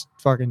 Let's just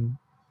fucking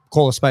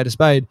call a spade a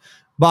spade. I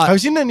But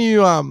was in the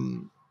new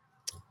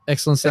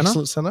excellent center.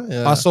 excellent center.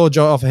 Yeah. I saw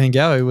Joe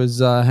Offahengau, who was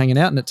hanging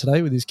out in it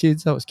today with his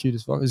kids. That was cute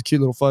as fuck. It was a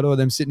cute little photo of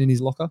them sitting in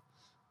his locker.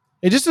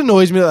 It just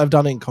annoys me that they've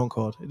done it in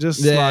Concord. It just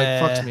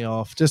Yeah. fucks me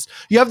off. Just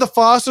you have the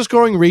fastest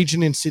growing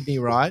region in Sydney,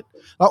 right?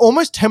 Like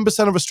almost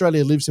 10% of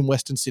Australia lives in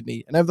Western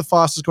Sydney, and they have the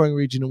fastest growing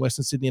region in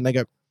Western Sydney, and they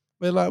go,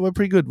 we're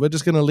pretty good. We're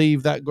just going to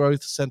leave that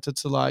growth center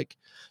to like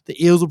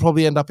the Eels will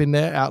probably end up in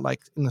there, out like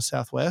in the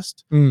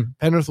southwest. Mm.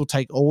 Penrith will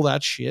take all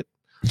that shit.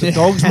 The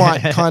Dogs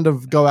might kind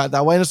of go out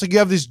that way, and it's like you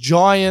have this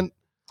giant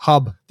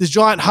Hub.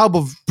 hub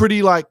of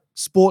pretty like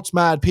sports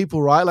mad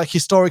people, right? Like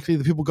historically,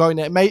 the people going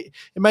there, it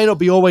may not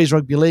be always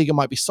rugby league. It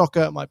might be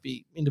soccer. It might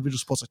be individual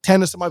sports like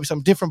tennis. It might be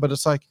something different, but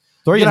it's like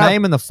Throw You're your gonna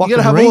name in the you're fucking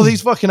gonna have ring. all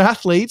these fucking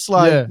athletes.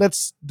 Like, Yeah.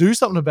 let's do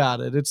something about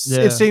it. Yeah.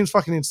 It seems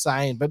fucking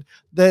insane, but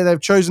they've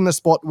chosen a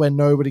spot where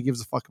nobody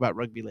gives a fuck about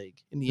rugby league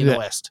in the inner Yeah.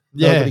 west.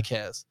 Yeah. Nobody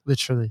cares.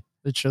 Literally.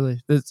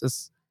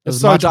 It's It's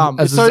so dumb.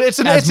 As, It's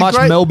a much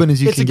great- Melbourne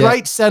as you It's can a get.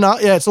 great center.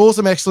 Yeah, it's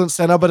awesome, excellent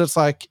center, but it's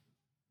like,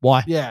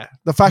 Why? yeah,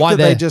 the fact Why that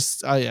there? they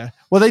just, oh yeah,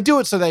 well, they do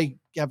it so they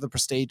have the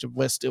prestige of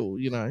we're still,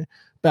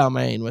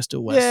 Balmain, we're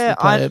still West. Yeah, the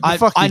player. I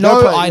Fuck you,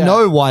 know, go play, I yeah.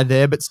 know why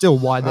there, but still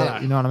why there. know.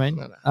 You know what I mean?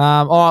 I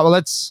know. All right,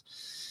 well,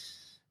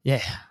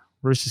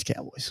 Roosters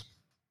Cowboys.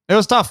 It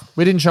was tough.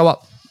 We didn't show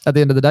up at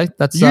the end of the day.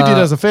 That's You did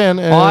as a fan.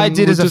 And I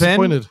did was as a fan,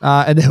 disappointed.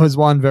 and there was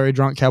one very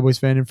drunk Cowboys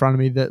fan in front of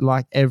me that,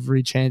 like,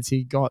 every chance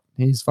he got,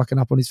 he's fucking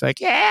up on his fake.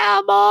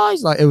 Yeah,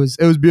 boys! Like, it was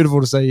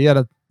beautiful to see. He had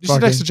a You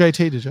sit next to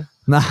JT, did you?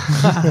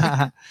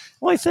 nah.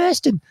 Why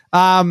thirsting?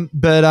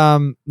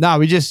 No,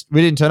 we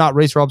didn't turn up.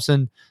 Reece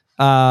Robson,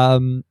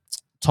 Tom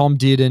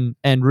did,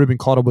 and Ruben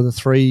Cotter were the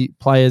three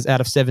players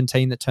out of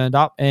 17 that turned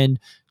up, and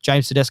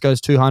James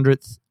Tedesco's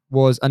 200th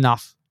was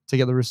enough to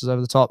get the Roosters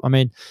over the top. I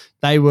mean,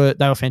 they were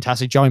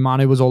fantastic. Joey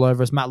Manu was all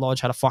over us. Matt Lodge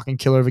had a fucking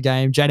killer of a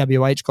game.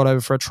 JWH got over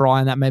for a try,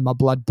 and that made my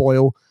blood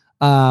boil.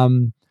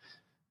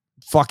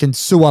 Fucking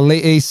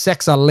Suali'i,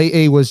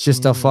 Sexali'i was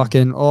just a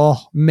fucking, oh,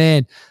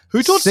 man.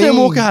 Who taught Seeing- Sam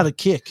Walker how to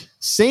kick?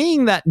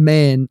 Seeing that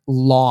man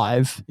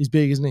live, He's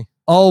big, isn't he?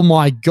 oh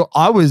my God.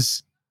 I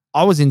was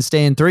in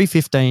stand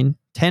 315,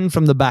 10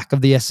 from the back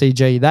of the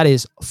SCG. That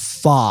is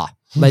far,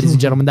 ladies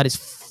and gentlemen. That is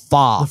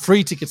far. The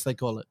free tickets, they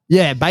call it.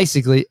 Yeah,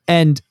 basically.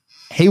 And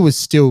he was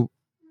still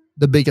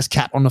the biggest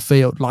cat on the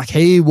field. Like,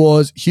 he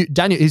was huge.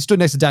 He stood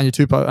next to Daniel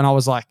Tupou, and I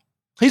was like,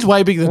 He's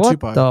way bigger than what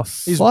Tupou.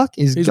 the fuck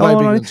is he's going way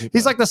bigger on? than Tupou.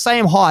 He's like the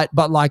same height,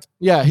 but like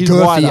Yeah, he's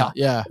girthier. wider.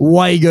 Yeah.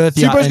 way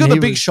girthier. Tupou's and got he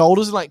the big was-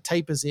 shoulders and like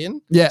tapers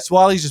in. Yeah.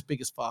 Swaley's just big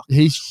as fuck.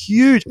 He's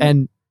huge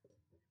and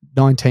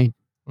 19.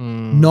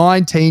 Mm.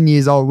 19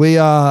 years old. We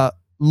are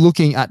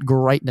looking at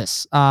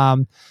greatness.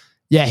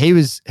 Yeah, he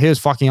was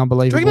fucking Do you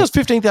unbelievable. reckon there was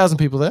 15,000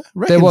 people there?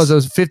 There was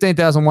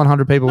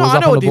 15,000 people. No, was I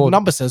up know on what the the board.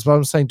 number says, but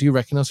I'm saying, do you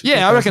reckon there was 15,000?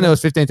 Yeah, I reckon there was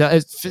 15,000.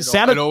 It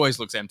sounded It always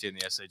looks empty in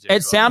the SCG.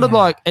 It sounded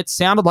like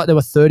there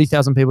were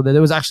 30,000 people there.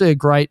 There was actually a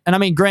great, and I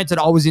mean, granted,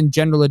 I was in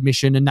general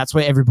admission, and that's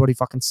where everybody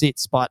fucking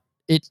sits, but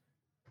it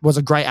was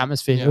a great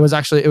atmosphere. Yeah. It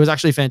was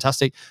actually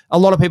fantastic. A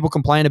lot of people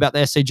complain about the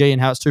SCG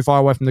and how it's too far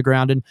away from the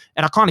ground, and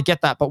I kind of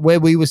get that. But where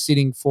we were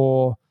sitting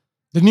for,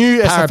 The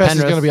new Para SFS is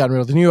Penrith. going to be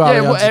unreal. The new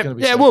Allianz is going to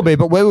be it so will good. be.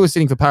 But where we were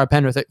sitting for Para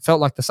Penrith, it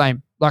felt like the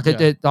same. Like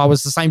Yeah. I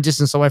was the same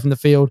distance away from the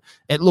field.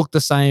 It looked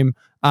the same.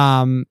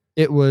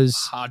 It was.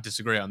 hard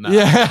disagree on that.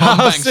 Yeah, Combank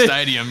I've seen-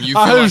 Stadium, you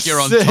feel like you're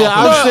on top of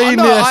I've it. seen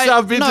No, this. I-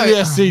 I've been no. to the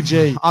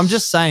SCG. I'm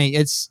just saying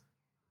it's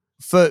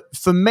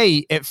for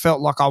me, it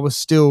felt like I was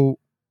still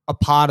a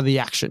part of the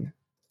action.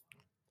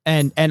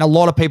 And a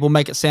lot of people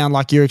make it sound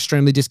like you're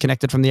extremely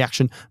disconnected from the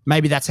action.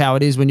 Maybe that's how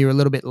it is when you're a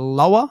little bit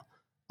lower.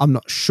 I'm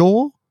not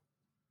sure.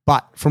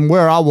 But from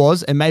where I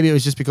was, and maybe it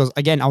was just because,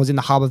 again, I was in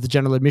the hub of the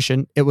general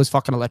admission, it was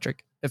fucking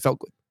electric. It felt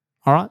good.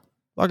 All right?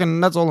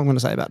 That's all I'm going to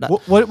say about that.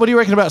 What do you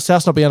reckon about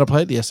South not being able to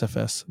play at the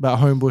SFS? About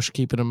Homebush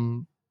keeping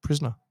them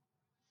prisoner?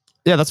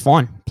 Yeah, that's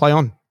fine. Play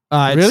on.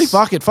 Really?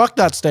 Fuck it. Fuck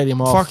that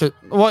stadium off. Fuck it.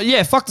 Well,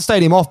 yeah, fuck the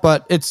stadium off,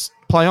 but it's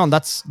play on.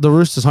 That's the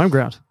Roosters' home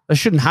ground. They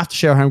shouldn't have to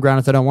share a home ground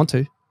if they don't want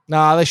to.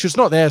 Nah, they should. It's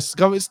not theirs.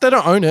 They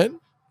don't own it.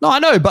 No, I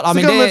know, but I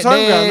mean,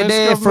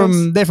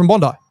 they're from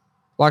Bondi.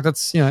 Like,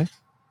 that's, you know.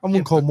 I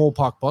wouldn't call Moore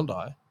Park Bondi.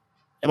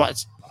 Well,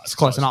 it's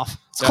close enough.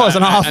 It's close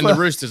enough. And the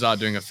Roosters are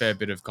doing a fair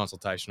bit of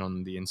consultation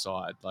on the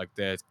inside. Like,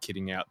 they're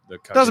kitting out the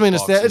coaches Doesn't mean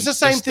it's box there. and It's the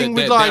same just thing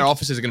with, their like-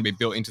 offices are going to be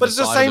built into But the it's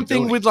the side same of the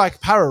thing building. with like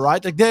Para,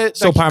 right? Like they're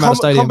Still Parramatta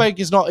Stadium. Combank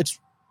is not. It's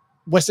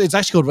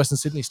actually called Western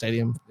Sydney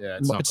Stadium. Yeah,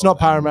 It's not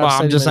Parramatta Well,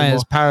 Stadium. I'm just saying anymore.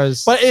 it's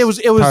Para's. But it was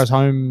Para's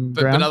home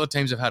But ground. other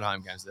teams have had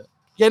home games there.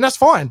 yeah, and that's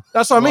fine.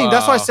 That's what I mean.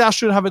 That's why Wow. South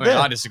should have it I mean,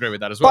 there. I disagree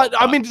with that as well.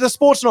 But I mean, the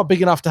sport's not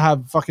big enough to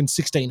have fucking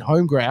 16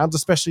 home grounds,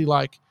 especially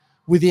like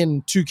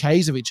within 2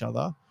 Ks of each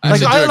other. I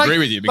actually Like, do agree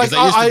with you because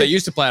they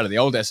used to play out of the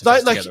old SFS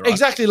Like together, right?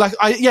 exactly, like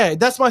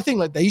that's my thing.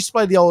 Like they used to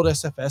play the old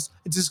SFS.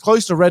 It's as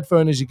close to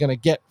Redfern as you're going to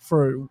get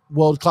for a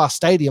world class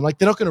stadium. Like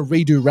they're not going to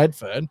redo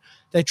Redfern.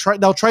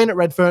 They'll train at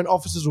Redfern.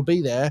 Officers will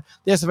be there.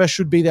 The SFS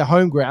should be their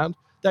home ground.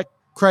 That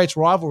creates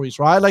rivalries,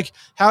 right? Like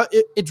how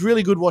it's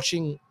really good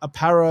watching a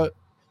Para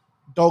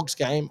Dogs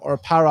game or a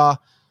Para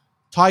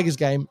Tigers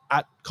game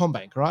at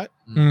Combank, right?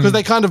 Because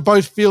they kind of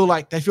both feel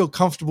like they feel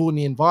comfortable in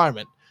the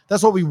environment.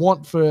 That's what we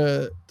want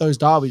for those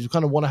derbies. We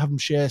kind of want to have them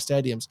share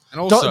stadiums.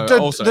 And also,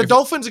 the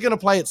Dolphins are going to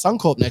play at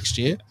Suncorp next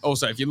year.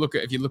 Also, if you look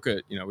at,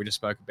 we just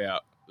spoke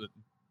about the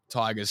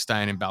Tigers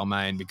staying in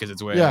Balmain because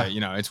it's where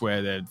it's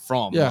where they're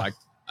from. Yeah. Like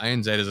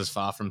ANZ is as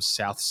far from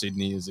South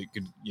Sydney as it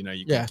could, you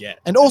Yeah. could get.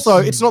 And also,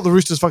 it's not the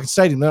Roosters fucking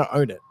stadium. They don't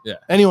own it. Yeah.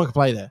 Anyone can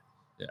play there.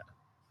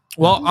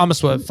 Well, I'm a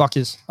swerve. Fuck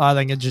yes. I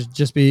think it'd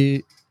just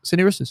be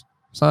Sydney Roosters.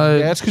 So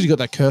Yeah, it's because you got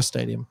that cursed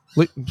stadium.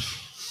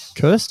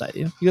 Kerr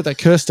Stadium. You got that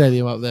cursed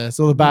stadium up there. It's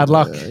all the bad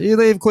luck. You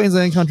leave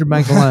Queensland Country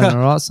Bank alone, all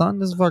right, son?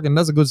 That's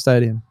a good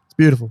stadium. It's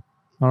beautiful.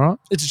 All right.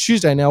 It's a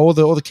Tuesday now. All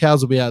the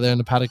cows will be out there in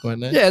the paddock, won't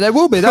they? Yeah, they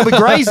will be. They'll be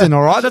grazing,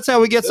 all right? That's how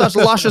we get such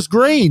luscious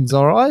greens,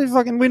 all right?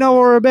 We know what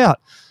we're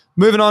about.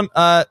 Moving on,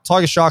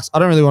 Tigers Sharks. I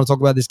don't really want to talk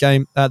about this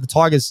game. The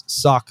Tigers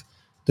suck.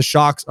 The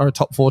Sharks are a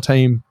top 4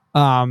 team.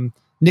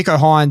 Nico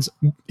Hines,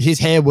 his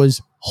hair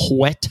was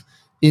wet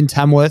in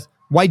Tamworth.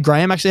 Wade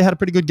Graham actually had a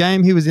pretty good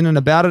game. He was in and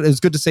about it. It was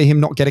good to see him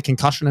not get a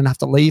concussion and have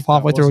to leave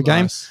halfway through a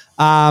game. Nice.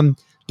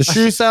 The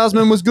shoe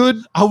salesman was good.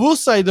 I will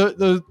say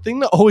the thing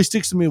that always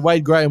sticks to me with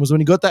Wade Graham was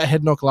when he got that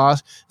head knock it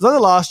was either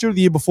last year or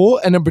the year before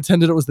and then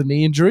pretended it was the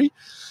knee injury.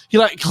 He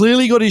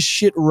clearly got his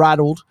shit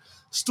rattled,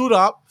 stood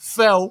up,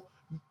 fell,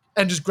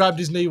 and just grabbed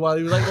his knee while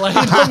he was laying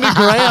on the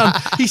ground.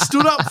 He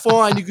stood up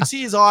fine. You could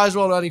see his eyes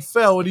roll around. He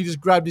fell and he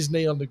just grabbed his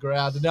knee on the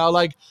ground. And now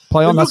Play on, it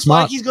that's looks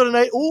smart. like he's got an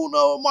oh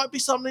no, it might be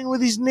something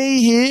with his knee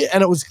here.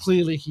 And it was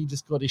clearly he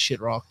just got his shit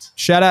rocked.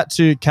 Shout out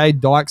to Cade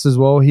Dykes as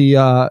well. He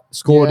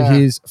scored Yeah.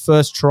 his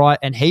first try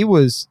and he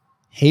was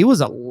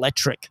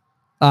electric.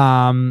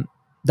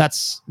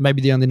 That's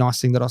maybe the only nice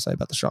thing that I'll say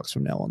about the Sharks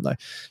from now on, though.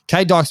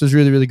 Cade Dykes was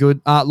really, really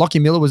good. Lockie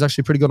Miller was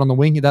actually pretty good on the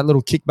wing. That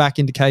little kick back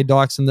into Cade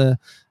Dykes and the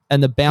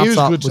bounce was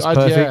up good. was Yeah.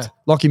 perfect.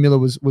 Lockie Miller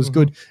was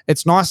good.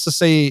 It's nice to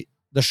see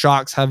the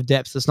Sharks have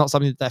depth. It's not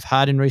something that they've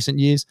had in recent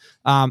years.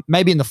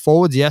 Maybe in the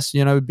forwards, yes,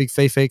 big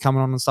Fifi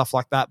coming on and stuff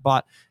like that.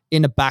 But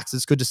in the backs,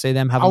 it's good to see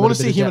them have. I want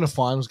to see him in a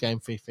finals game,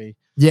 Fifi.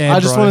 Yeah, I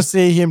just bro. want to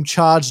see him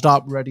charged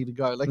up, ready to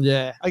go.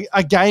 Yeah.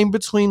 A game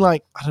between I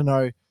don't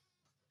know,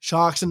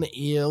 Sharks and the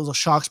Eels or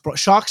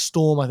Sharks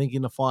Storm, I think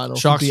in the final.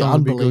 Sharks would be Storm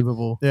would be good.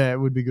 unbelievable. Yeah, it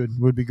would be good.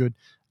 Would be good.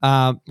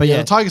 But But yeah,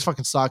 the Tigers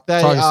fucking suck.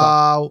 They Tigers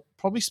are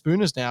probably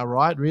Spooners now,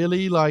 right?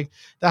 Really? They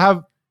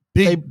have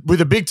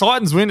with a big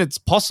Titans win, it's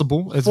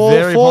possible. It's four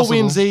very possible.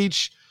 wins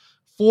each.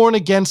 4 and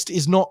against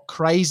is not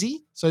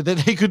crazy. So that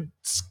they could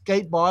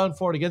skate by on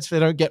 4 and against if they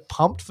don't get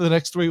pumped for the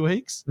next 3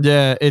 weeks.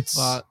 Yeah, it's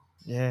But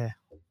yeah.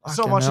 it's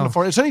not Fucking much in hell. the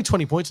 4. It's only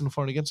 20 points in the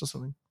 4 and against or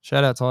something.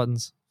 Shout out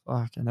Titans.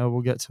 Fucking hell,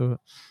 we'll get to it.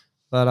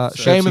 But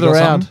Game Sherps, of you the got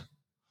round. something?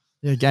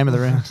 Yeah, game of the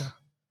round.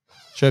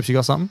 Sherps, you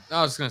got something?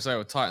 I was going to say,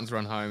 well, Titans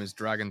run home is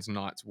Dragons,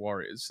 Knights,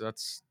 Warriors. So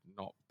that's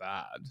not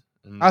bad.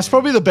 And That's then-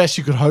 probably the best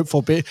you could hope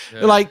for. But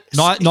Yeah.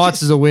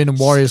 Knights is a win and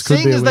Warriors could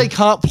seeing be a as win. they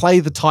can't play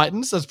the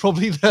Titans, that's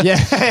probably the, Yeah.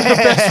 the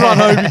best run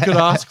home you could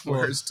ask for.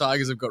 Whereas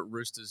Tigers have got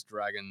Roosters,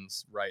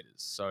 Dragons, Raiders.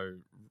 So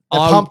They're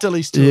pumped at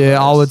least 2 of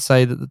Yeah, I those. would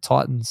say that the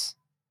Titans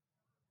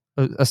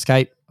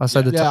escape. I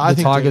say the I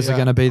think Tigers so, are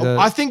going to be the.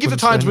 I think if the wooden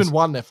Titans spooners. win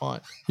 1, they're fine.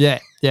 Yeah,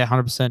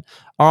 100%.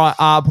 All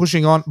right,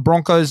 pushing on.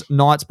 Broncos,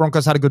 Knights.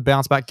 Broncos had a good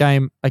bounce back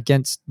game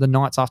against the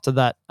Knights after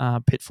that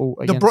pitfall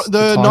The against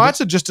the Knights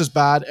Tigers. are just as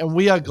bad, and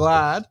we are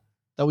glad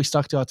that we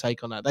stuck to our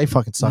take on that. They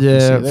fucking suck.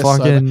 this Yeah, year. They're so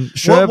fucking bad.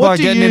 Sherpa what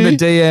do getting in you-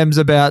 the DMs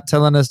about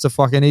telling us to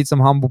fucking eat some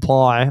humble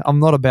pie. I'm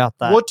not about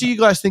that. What do you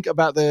guys think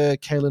about the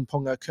Kalen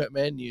Ponga Kurt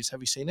Mann news?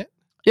 Have you seen it?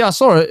 Yeah, I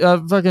saw it.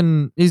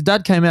 Fucking his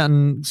dad came out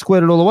and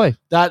squared it all away.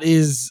 That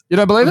is, You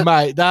don't believe it?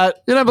 mate.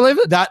 You don't believe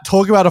it? That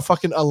talk about a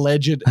fucking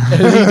alleged. Have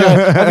you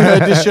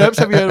heard this, Sherps?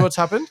 Have you heard what's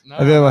happened? No.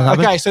 Have you ever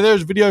happened? Okay, so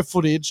there's video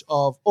footage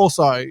of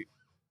also.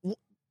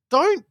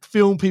 Don't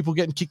film people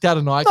getting kicked out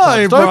of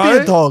nightclubs. Don't be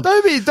a dog.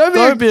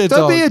 Don't be a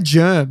dog.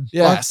 germ.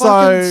 Yeah, Like, so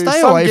fucking stay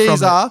some away from it.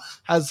 geezer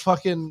has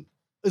fucking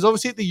is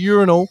obviously at the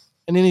urinal,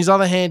 and in his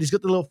other hand, he's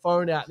got the little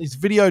phone out, and he's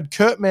videoed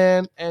Kurt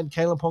Mann and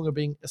Kalen Ponga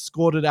being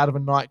escorted out of a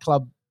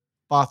nightclub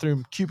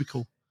bathroom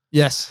cubicle.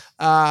 Yes.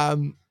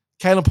 Kalen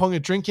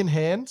Ponga drink in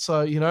hand,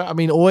 so I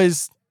mean,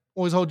 always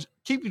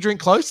keep your drink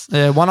close.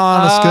 Yeah, one eye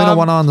on the schooner,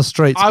 one eye on the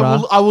streets,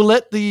 bro. I will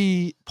let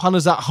the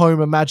punters at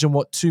home imagine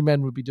what two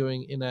men would be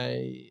doing in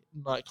a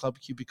nightclub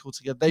cubicle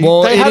together. They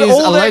It had is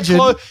all alleged.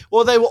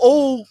 their they were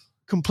all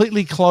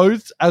completely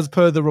clothed as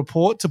per the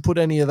report to put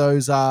any of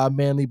those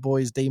Manly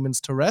boys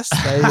demons to rest.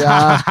 They don't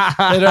have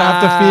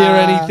to fear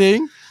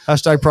anything.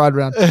 Hashtag Pride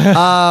Round.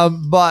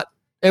 But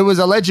it was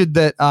alleged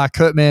that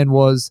Kurt Mann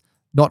was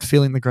not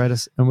feeling the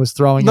greatest and was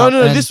throwing No, up.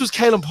 no, and- this was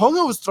Kalen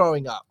Ponga was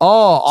throwing up.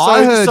 Oh,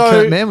 I heard so-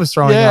 Kurt Mann was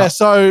throwing Yeah, up.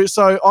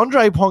 so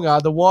Andre Ponga,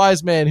 the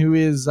wise man who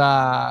is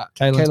Kalen's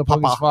Kalen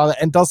Ponga's papa. father,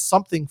 and does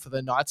something for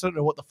the Knights. I don't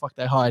know what the fuck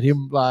they hired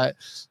him. Like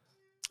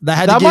They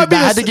had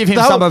to give him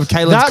some of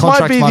Kalen's that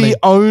contract might be money. the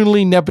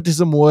only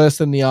nepotism worse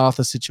than the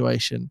Arthur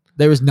situation.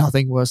 There was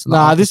nothing worse than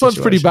Nah, that. this one's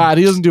pretty bad.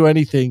 He doesn't do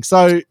anything.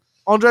 So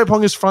Andre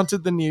Ponga's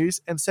fronted the news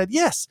and said,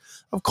 yes,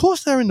 of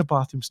course they're in the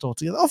bathroom stall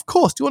together. Of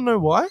course. Do you want to know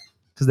why?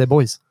 Because they're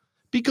boys.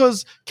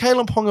 Because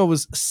Kalen Ponga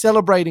was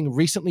celebrating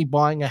recently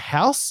buying a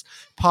house,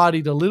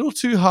 partied a little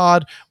too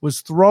hard,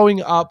 was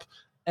throwing up,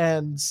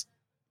 and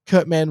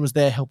Kurt Mann was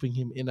there helping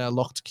him in a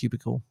locked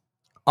cubicle.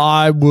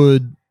 I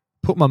would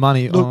put my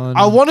money Look, on.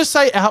 I want to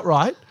say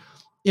outright,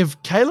 if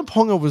Kalen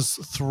Ponga was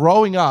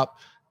throwing up,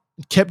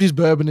 kept his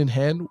bourbon in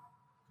hand,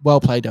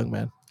 well played, young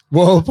man.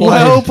 Well played.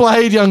 Well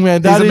played, young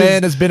man. He's a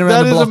man that's been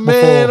around that the is block a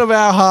man before. of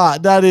our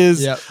heart. That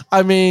is, Yep.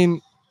 I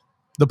mean,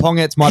 The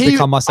Pongettes might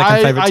become my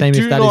second favorite team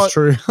if that is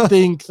true.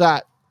 think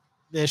that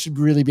there should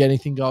really be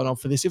anything going on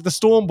for this. If the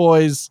Storm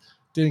boys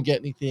didn't get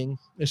anything,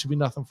 there should be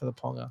nothing for the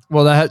Ponga.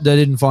 Well, they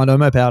didn't find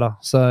Omo powder,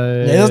 so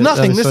Yeah, there's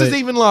nothing. that was This is sweet.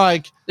 even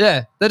like,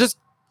 yeah. They just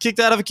kicked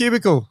out of a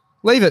cubicle.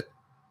 Leave it.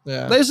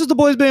 yeah. This is the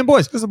boys being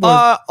boys. This is the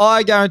boys.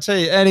 I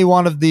guarantee any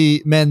one of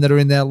the men that are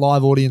in their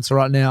live audience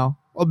right now,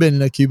 I've been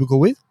in a cubicle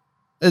with.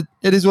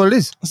 It is what it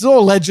is. This is all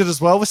alleged as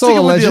well. We're sticking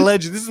all with the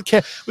alleged. alleged. This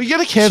is we got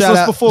to cancel Shout us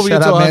out- before we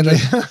shout get to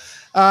out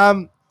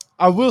 100.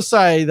 I will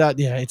say that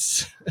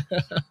it's.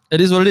 It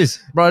is what it is,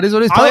 bro. It is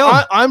what it is. Play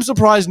on. I'm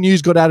surprised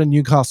news got out of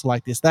Newcastle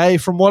like this. They,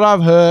 from what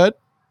I've heard,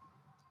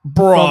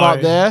 Bro. from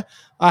up there,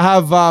 I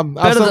have some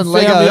Better than family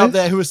Lego. up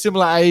there who are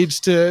similar age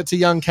to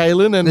young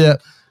Kalen, and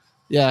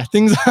Yeah.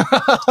 things.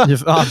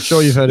 I'm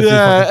sure you've heard a few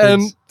Yeah, fucking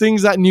and things.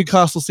 things that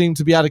Newcastle seem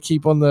to be able to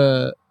keep on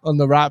the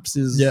wraps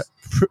is Yeah.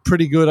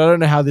 pretty good. I don't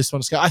know how this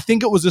one's going. I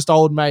think it was just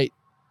old mate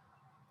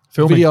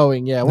Filming.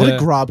 videoing. Yeah, what Yeah. a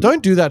grub!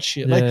 Don't do that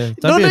shit. Yeah, Like,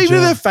 don't not be a even if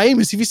jerk. they're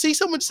famous. If you see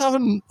someone just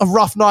having a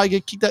rough night,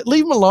 get kicked out,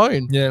 leave them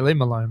alone. Yeah, leave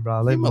him alone,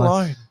 bro. Leave him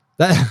alone.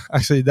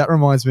 alone. That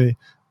reminds me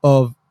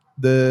of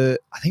I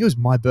think it was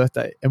my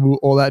birthday, and we were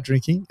all out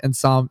drinking, and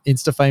some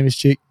Insta famous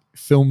chick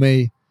filmed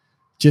me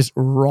just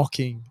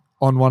rocking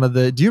on one of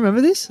the. Do you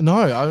remember this,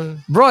 No,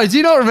 bro? Do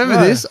you not remember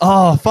No. this?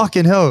 Oh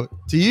fucking hell!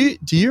 Do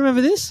you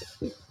remember this?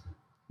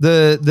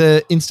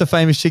 The Insta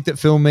famous chick that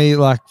filmed me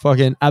like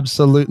fucking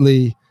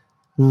absolutely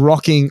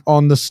rocking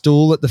on the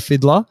stool at the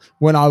Fiddler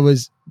when I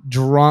was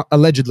drunk,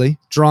 allegedly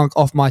drunk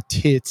off my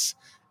tits,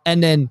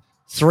 and then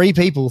 3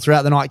 people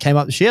throughout the night came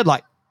up. She had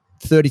like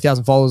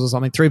 30,000 followers or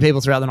something. 3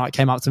 people throughout the night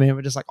came up to me and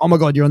were just like, "Oh my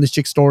god, you're on this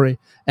chick's story,"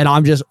 and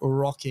I'm just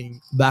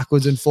rocking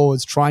backwards and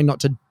forwards, trying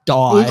not to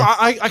die. Look,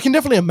 I can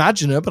definitely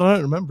imagine it, but I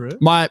don't remember it.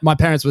 My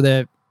parents were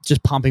there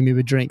just pumping me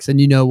with drinks, and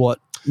you know what?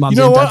 Mums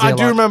You know and what? dads I are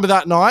do like. remember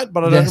that night,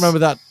 but I don't Yes. remember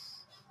that.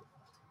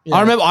 Yeah.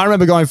 I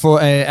remember going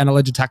for an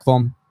alleged tack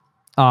bomb,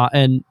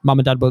 and mum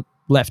and dad were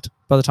left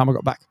by the time I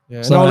got back.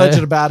 Yeah, So, no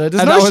alleged about it.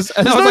 There's And no, that was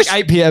there's no like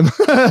 8 p.m.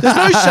 There's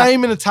no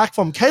shame in attack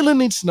from Kalen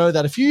needs to know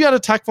that. If you had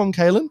attack from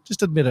Kalen,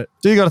 just admit it.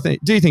 Do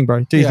you think,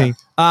 bro? Do you Yeah. think?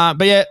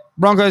 But yeah,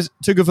 Broncos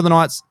too good for the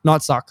Knights.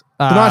 Knights suck.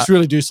 The Knights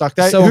really do suck.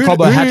 Selwyn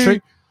Cobbo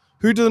hat-trick.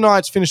 Who do the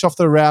Knights finish off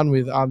the round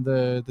with?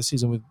 The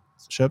season with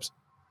Sherps.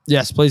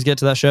 Yes, please get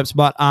to that, Sherps.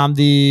 But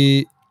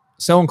the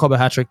Selwyn Cobbo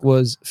hat trick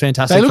was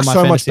fantastic. They look for my so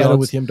much fantasy better odds.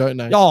 with him, don't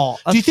they? Oh,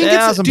 do you think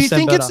it's? Do you 1,000%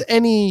 think it's better.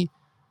 any?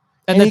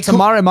 And then any co-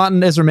 Tamari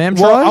Martin, Ezra Mam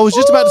Well, try? I was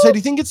just about to say, do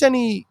you think it's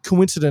any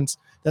coincidence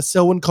that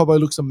Selwyn Cobbo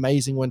looks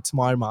amazing when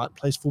Tamari Martin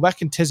plays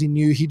fullback and Tezzy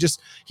knew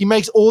he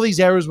makes all these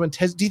errors when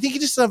Tezzy. Do you think he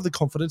just doesn't have the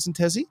confidence in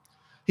Tezzy?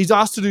 He's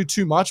asked to do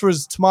too much,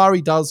 whereas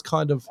Tamari does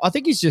kind of. I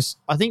think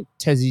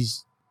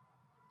Tezzy's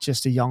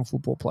just a young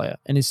football player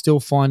and is still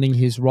finding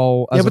his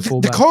role as Yeah, a but the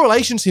fullback.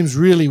 correlation seems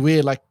really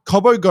weird. Like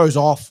Cobbo goes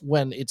off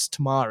when it's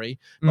Tamari,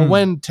 but Mm.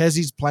 when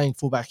Tezzy's playing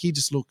fullback, he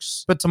just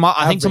looks. But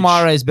I think average.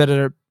 Tamare is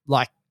better,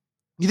 like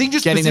You think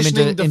just getting them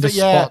positioning into the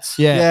yeah, spots.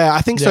 Yeah,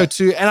 I think so Yeah.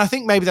 too. And I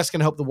think maybe that's going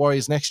to help the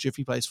Warriors next year if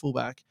he plays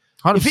fullback.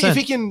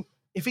 100%.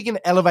 If he can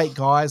elevate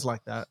guys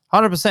like that.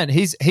 100%.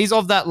 He's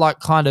of that like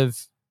kind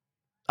of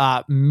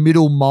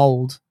middle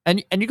mold,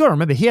 and you got to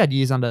remember he had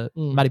years under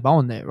Matty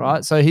Bowen there,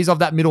 right? So he's of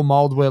that middle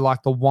mold where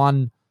like the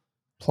one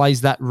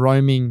plays that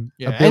roaming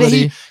And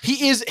ability,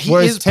 he is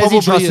whereas Tezzy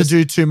probably tries to his-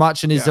 do too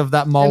much and is Yeah. of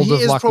that and mold he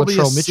of is like probably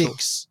Latrell a Mitchell.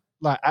 6,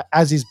 like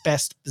as his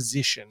best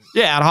position.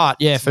 Yeah, at heart,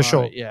 yeah, for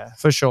sure, Tamari, Yeah.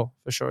 for sure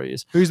he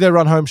is. Who's their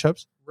run home,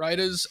 Sheps?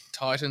 Raiders,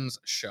 Titans,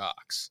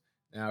 Sharks.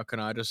 Now, can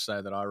I just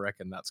say that I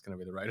reckon that's going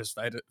to be the Raiders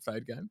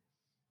fade game?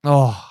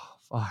 Oh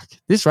fuck,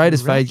 this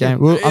Raiders fade game.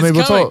 reckon? We'll It's we'll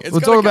coming. talk. It's We'll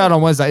gotta talk about it come.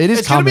 on Wednesday. It is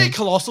It's going to be coming. a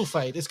colossal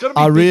fade. It's going to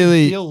be I big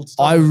really, fields,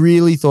 I doesn't it?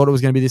 really thought it was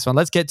going to be this one.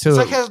 Let's get to It's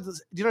it. like how, do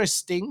you know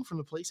Sting from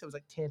the Police? It was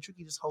like tantric.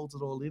 He just holds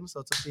it all in,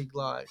 so it's a big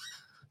like,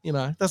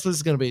 that's what this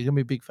is going to be. It's going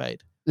to be a big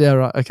fade. Yeah,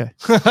 right. Okay,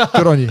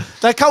 good on you.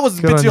 That cut was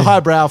a Good bit on too you.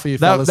 highbrow for you,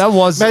 That fellas. that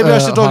was Maybe I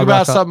should talk high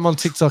about cut. something on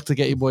TikTok to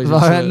get you boys. No,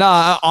 into it.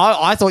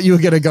 I thought you were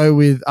going to go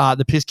with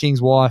the Piss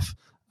King's wife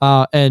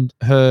and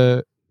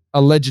her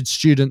alleged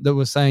student that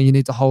was saying you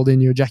need to hold in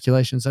your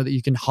ejaculation so that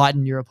you can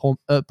heighten your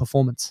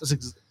performance.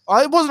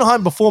 It wasn't a high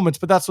performance,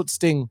 but that's what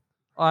Sting.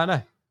 I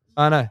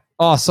know.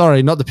 Oh,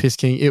 sorry, not the Piss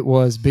King. It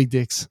was Big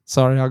Dicks.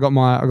 Sorry, I got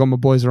my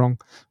boys wrong.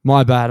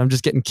 My bad. I'm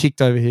just getting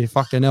kicked over here.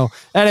 Fucking hell.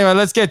 Anyway,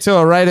 let's get to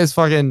it.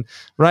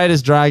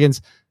 Raiders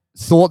Dragons.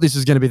 Thought this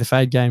was going to be the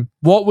fade game.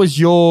 What was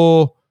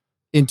your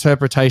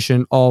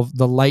interpretation of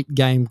the late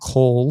game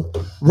call?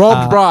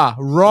 Robbed.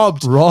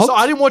 Robbed? So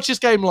I didn't watch this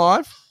game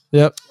live.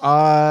 Yep.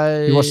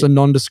 I You watched the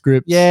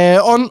nondescript. Yeah,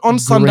 on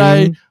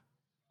Sunday, green.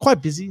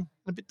 quite busy,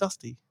 a bit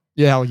dusty.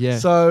 Yeah, oh, yeah.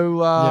 So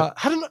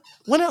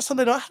went out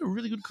Sunday night. Had a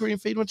really good Korean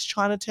feed. Went to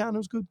Chinatown. It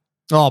was good.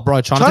 Oh,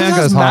 bro, Chinatown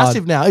Chinatown's goes hard.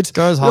 massive now. It's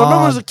Goes I remember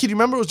hard. as a kid. You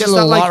remember it was Get just a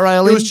that, little like light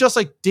rail it was in. just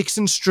like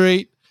Dixon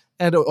Street,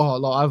 and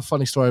I have a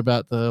funny story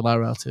about the light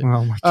rail too.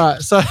 Oh, my God. All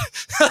right, so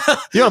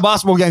You got a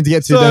basketball game to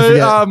get to, don't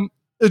forget.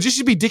 it used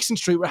to be Dixon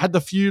Street where it had the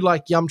few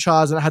like yum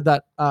chars and it had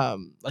that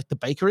like the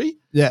bakery.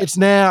 Yeah. It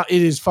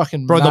is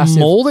fucking Bro, massive. the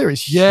mall there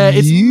is Yeah,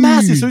 it's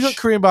massive. So we huge.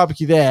 got Korean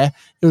barbecue there.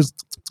 It was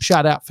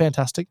shout out,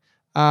 fantastic.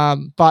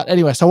 But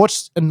anyway, so I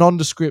watched a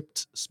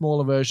nondescript,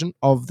 smaller version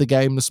of the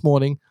game this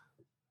morning.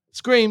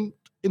 Scream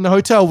in the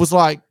hotel was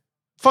like,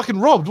 fucking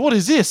robbed. What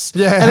is this?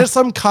 Yeah. And it's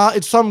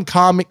some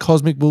karmic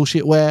cosmic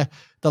bullshit where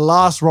the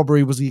last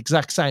robbery was the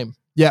exact same.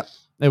 Yep,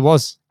 it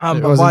was.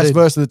 It But was vice indeed.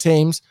 versa the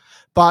teams.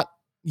 But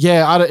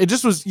yeah, it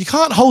just was, you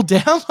can't hold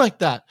down like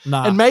that.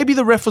 Nah. And maybe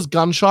the ref was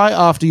gun shy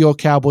after your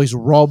Cowboys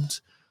robbed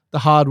the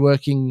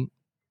hardworking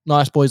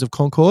nice boys of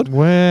Concord.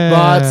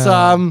 But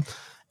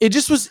it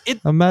just was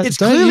it's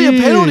clearly a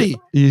penalty.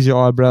 Use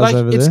your eyebrows Like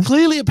over it's there.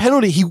 clearly a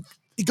penalty. He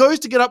goes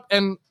to get up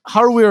and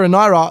Harawira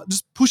Naira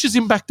just pushes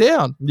him back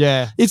down.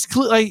 Yeah. It's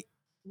clear. Like,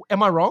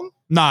 am I wrong?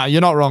 Nah,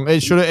 you're not wrong. It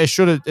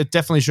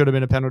definitely should have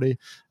been a penalty.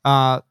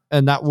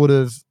 And that would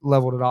have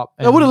leveled it up.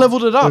 I would have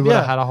leveled it We up. would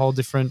have Yeah. had a whole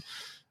different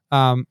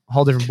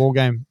ball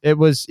game. It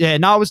was,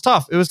 it was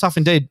tough. It was tough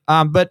indeed.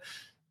 But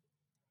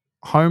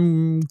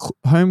home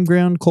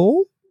ground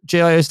call,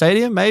 GIO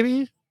Stadium,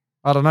 maybe.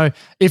 I don't know.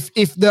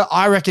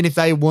 I reckon if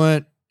they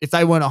weren't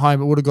at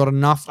home, it would have got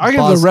enough. I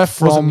reckon buzz if the ref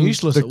from wasn't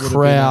useless, the it would have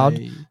crowd.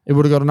 been It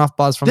would have got enough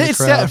buzz from the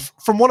crowd.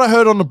 From what I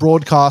heard on the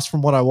broadcast,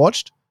 from what I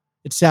watched,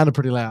 it sounded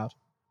pretty loud.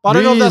 But I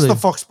don't know if that's Really? the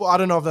Fox. I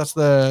don't know if that's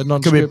the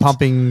non. Could be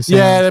pumping. Sound.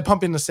 Yeah, they're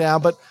pumping the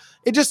sound, but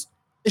it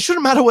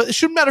shouldn't matter. It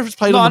shouldn't matter if it's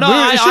played No, on the no,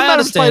 moon. It shouldn't matter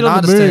if it's played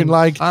on the moon.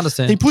 Like I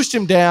understand. he pushed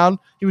him down.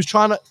 He was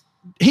trying to.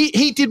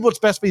 He did what's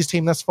best for his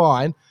team. That's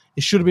fine.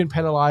 It should have been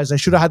penalized. They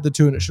should have had the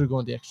 2, and it should have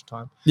gone the extra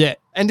time. Yeah.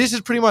 And this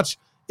is pretty much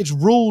it's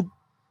ruled.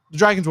 The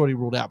Dragons already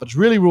ruled out, but it's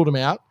really ruled them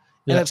out,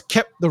 and Yeah. it's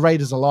kept the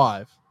Raiders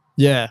alive.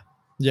 Yeah.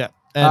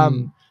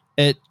 And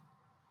it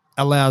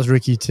allows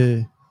Ricky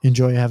to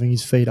enjoy having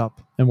his feet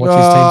up and watch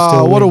his team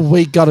still what a win.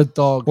 weak gutted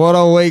dog. What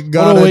a weak What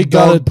gutted a weak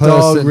gutted dog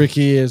person.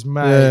 Ricky is,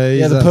 mate. Yeah,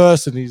 Yeah, he's the a-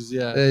 person. He's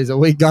yeah. Yeah, he's a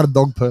weak gutted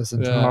dog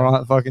person. Yeah. All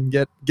right, fucking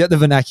get the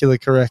vernacular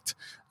correct.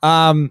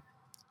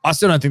 I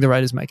still don't think the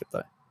Raiders make it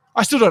though.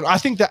 I still don't. I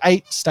think the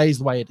 8 stays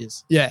the way it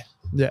is. Yeah.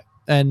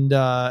 And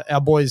our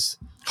boys,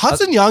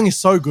 Hudson Young is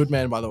so good,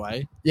 man. By the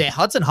way,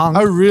 Hudson Hung.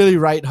 I really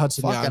rate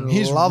Hudson Fucking Young.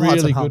 He's love really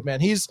Hudson good, Hung. man.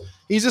 He's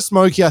a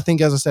smoky. I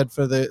think, as I said,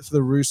 for the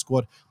Roos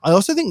squad. I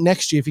also think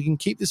next year, if he can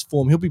keep this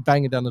form, he'll be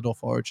banging down the door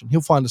for Origin.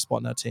 He'll find a spot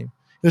in that team.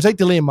 He'll take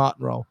the Liam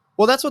Martin role.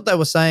 Well, that's what they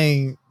were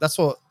saying. That's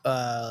what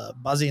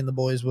Buzzy and the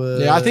boys were.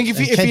 Yeah, I think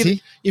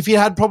if he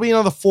had probably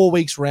another 4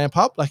 weeks ramp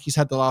up, like he's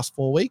had the last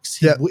 4 weeks,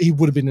 he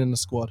would have been in the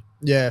squad.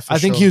 yeah, I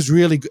think he was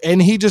really good,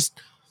 and he just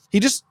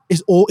is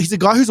he's a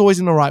guy who's always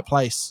in the right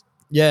place,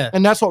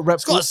 and that's what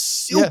reps. He's got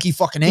silky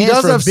fucking hands He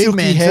does for a have big silky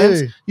man hands.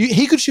 too.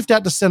 He could shift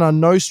out to center,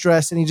 no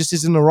stress, and he just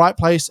is in the right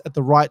place at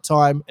the right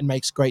time and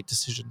makes great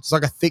decisions. It's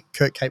like a thick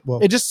Kurt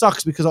Capewell. It just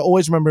sucks because I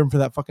always remember him for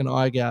that fucking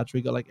eye gouge where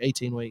he got like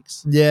 18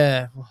 weeks.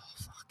 Yeah. Oh,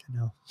 fucking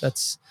hell.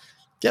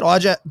 Get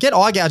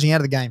eye gouging out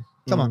of the game.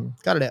 Come on,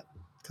 cut it out.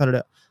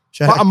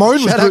 But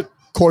Amon was good.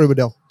 Corey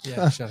Waddell.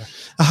 Yeah, shut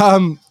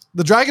up.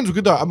 The Dragons were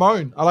good though.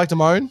 Amon, I liked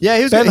Amon. Yeah,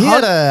 he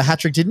had a hat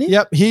trick, didn't he?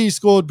 Yep, he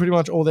scored pretty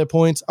much all their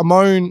points.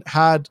 Amon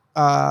had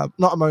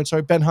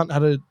Ben Hunt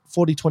had a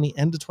 40-20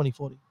 and a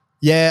 20-40.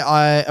 Yeah,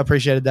 I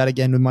appreciated that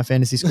again with my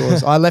fantasy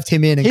scores. I left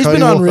him in, and He's Cody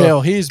been Walker,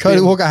 unreal.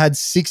 Cody Walker had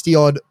 60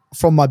 odd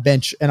from my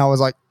bench, and I was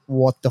like,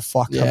 "What the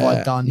fuck have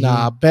I done?"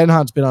 Nah, here? Ben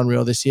Hunt's been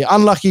unreal this year.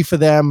 Unlucky for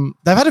them.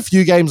 They've had a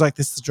few games like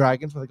this, the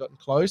Dragons, where they've gotten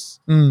close.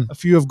 A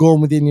few have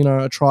gone within,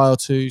 a try or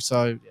two.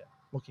 So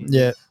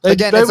Yeah. They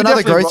Again, were it's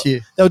another definitely growth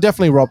year. They were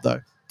definitely robbed though.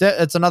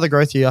 It's another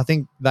growth year. I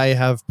think they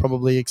have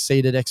probably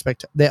exceeded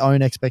their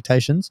own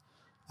expectations.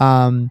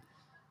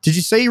 Did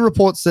you see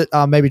reports that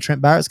maybe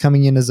Trent Barrett's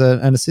coming in as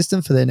an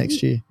assistant for their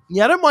next year?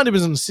 Yeah, I don't mind him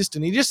as an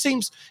assistant. He just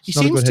seems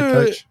Not a good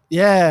head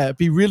coach.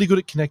 be really good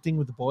at connecting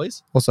with the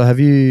boys. Also, have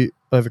you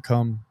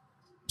overcome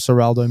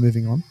Serraldo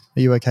moving on?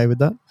 Are you okay with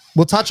that?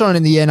 We'll touch on it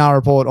in the NR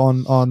report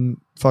on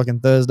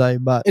fucking Thursday,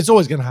 but It's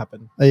always going to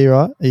happen. are you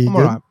right? Are you I'm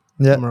good? all right.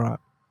 Yeah. I'm all right.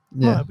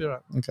 Yeah. I'll be all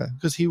right. Okay.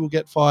 Because he will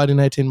get fired in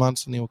 18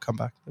 months and he will come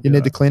back. He'll be You need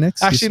all the right.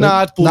 Kleenex? Actually, You nah,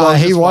 sleep? it's Bulldogs.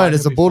 He It's won't. fine.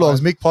 It's the He'll be Bulldogs.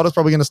 fine. Mick Potter's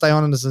probably going to stay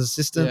on as an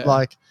assistant. Yeah.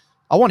 Like,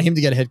 I want him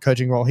to get a head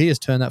coaching role. He has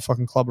turned that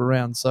fucking club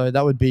around, so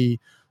that would be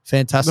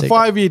fantastic. The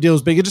 5-year deal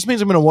is big. It just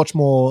means I'm going to watch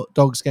more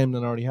Dogs game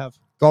than I already have.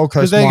 Gold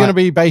Because Coast they're going to might-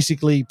 be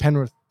basically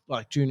Penrith,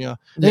 like junior.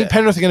 I think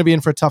Penrith are going to be in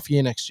for a tough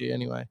year next year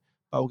anyway.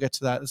 But we'll get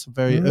to that. It's a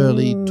very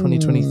early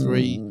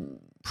 2023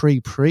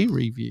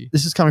 pre-review.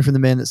 This is coming from the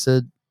man that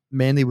said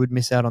Manly would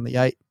miss out on the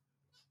 8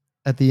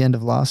 at the end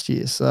of last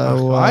year.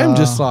 So I'm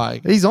just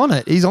like, he's on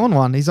it. He's on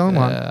one. He's on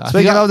one. I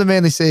Speaking think of the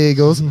Manly Sea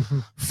Eagles,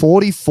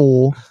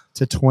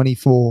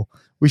 44-24.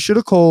 We should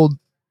have called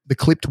the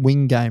clipped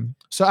wing game.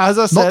 so as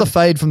I Not said, the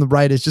fade from the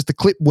Raiders, just the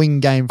clipped wing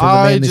game from the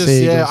Manly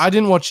Sea Eagles. I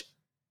didn't watch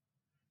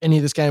any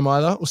of this game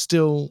either. We're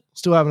still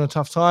having a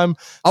tough time.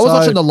 I was So-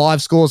 watching the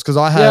live scores because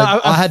I had Yeah,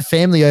 I had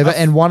family over,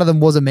 and one of them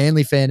was a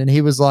Manly fan, and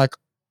he was like,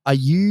 "Are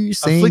you I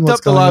seeing flicked what's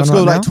up the going live on score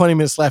right like now?" 20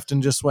 minutes left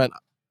and just went,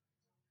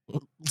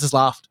 just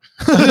laughed.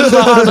 Just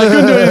laughed. I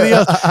couldn't do anything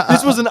else.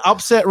 This was an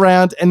upset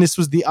round, and this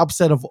was the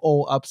upset of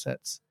all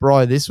upsets.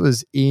 Bro, this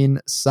was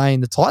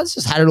insane. The Titans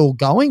just had it all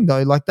going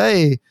though. Like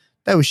they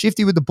were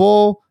shifty with the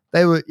ball.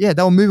 They were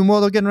moving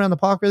well. They were getting around the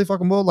park really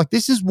fucking well. Like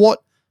this is what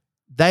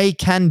they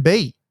can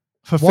be.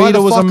 Why the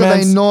Fafita was a fuck are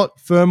they man. not?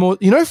 Fermor,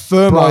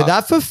 Fermor. Bro,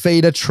 that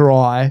Fafita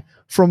try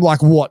from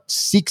like what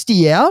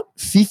 60 out,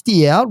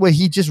 50 out, where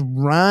he just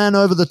ran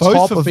over the Both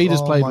top of. Fafitas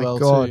Oh played my well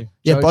God. too.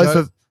 Yeah,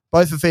 Jojo.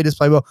 both Fafitas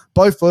play well.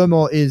 Both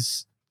Fermor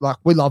is like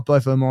we love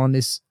both Fermor on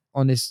this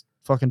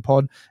fucking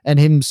pod, and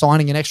him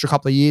signing an extra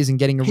couple of years and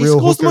getting a He real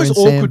scores the hooker most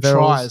in Sam awkward Verrills.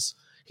 tries.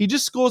 He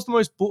just scores the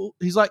most.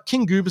 He's like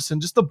King Gooberson.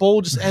 Just the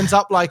ball just ends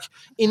up like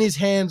in his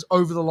hands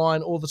over the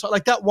line all the time.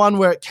 Like that one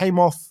where it came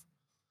off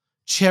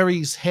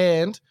Cherry's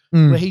hand,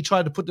 where he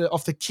tried to put it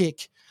off the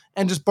kick,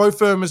 and just both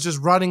Firmers just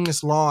running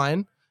this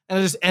line, and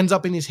it just ends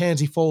up in his hands.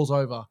 He falls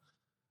over.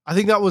 I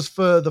think that was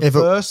for the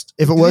first.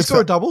 If it Did he works score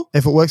for a double.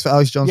 If it works for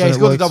Alex Johnson, Yeah, he it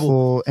scored the works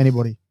double. for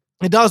anybody.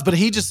 It does, but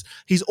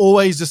he's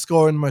always just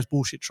scoring the most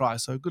bullshit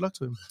tries. So good luck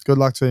to him. Good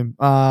luck to him.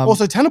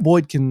 Also, Tanner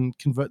Boyd can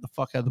convert the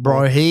fuck out of the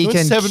ball. bro, he went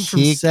can 7 from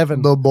kick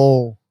 7. the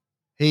ball.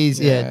 He's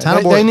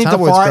Tanner Boyd. They need Tanner to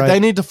Boyd's find. great. They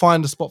need to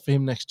find a spot for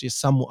him next year.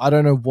 Somewhere. I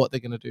don't know what they're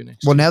going to do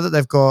next. Well, year. now that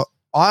they've got,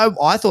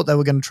 I thought they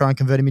were going to try and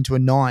convert him into a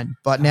 9,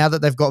 but now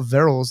that they've got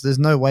Verrills, there's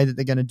no way that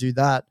they're going to do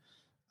that.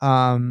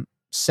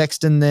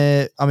 Sexton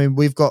there. I mean,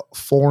 we've got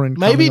Foreign.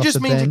 Maybe it coming just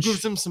off the means bench. it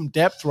gives them some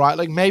depth, right?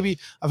 Like maybe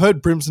I've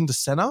heard Brimson to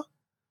center.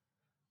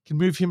 Can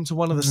move him to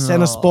one of the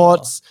center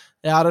spots.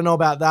 Yeah, I don't know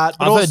about that.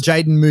 But I've also, heard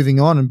Jaden moving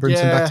on and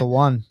Brimson Yeah. back to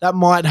 1. that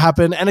might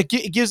happen, and it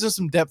gives them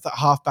some depth at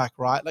halfback,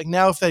 right? Like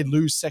now, if they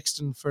lose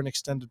Sexton for an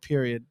extended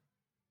period,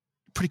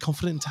 pretty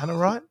confident in Tanner,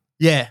 right?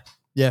 Yeah,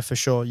 for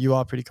sure. You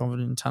are pretty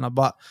confident in Tanner,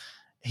 but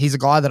he's a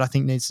guy that I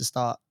think needs to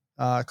start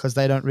because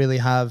they don't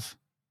have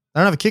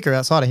a kicker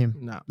outside of him.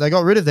 No. They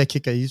got rid of their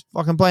kicker. He's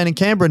fucking playing in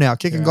Canberra now,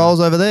 kicking goals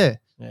over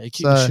there. Yeah, he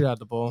kicked the So- shit out of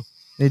the ball.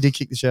 He did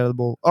kick the shit out of the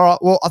ball. All right.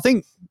 Well, I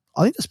think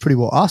that's pretty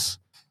well us.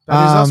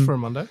 That is us Um, for a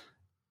Monday.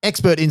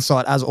 Expert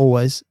insight as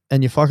always,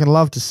 and you fucking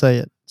love to see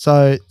it.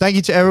 So thank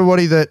you to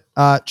everybody that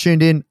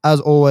tuned in.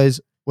 As always,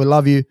 we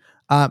love you.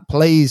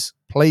 Please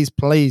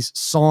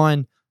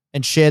sign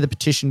and share the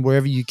petition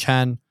wherever you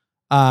can.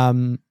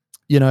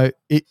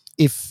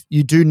 If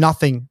you do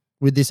nothing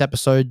with this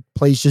episode,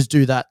 please just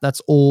do that.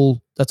 That's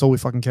all we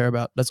fucking care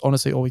about. That's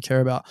honestly all we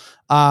care about.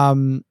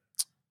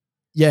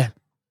 Yeah.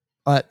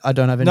 I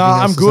don't have anything No,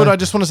 else I'm to good. say. I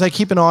just want to say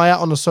keep an eye out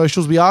on the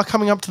socials. We are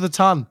coming up to the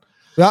ton.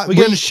 Yeah, We're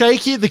getting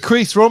shaky at the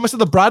crease. We're almost at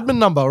the Bradman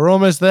number. We're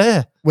almost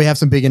there. we have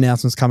some big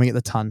announcements coming at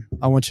the ton.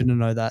 I want you to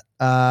know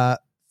that.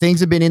 Things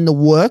have been in the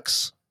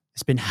works.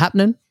 It's been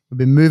happening. We've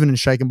been moving and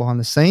shaking behind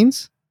the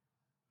scenes.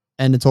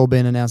 And it's all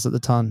been announced at the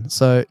ton.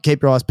 So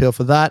keep your eyes peeled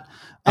for that.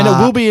 And it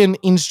will be an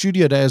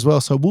in-studio day as well,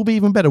 so it will be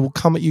even better. We'll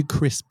come at you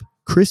crisp.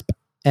 Crisp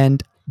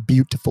and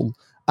beautiful.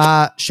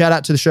 Shout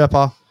out to the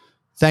Sherpa.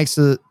 Thanks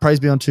to praise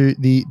be unto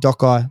the doc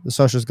guy, the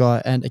socials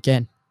guy, and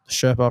again, the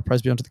Sherpa.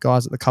 Praise be unto the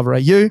guys at the Cover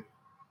AU.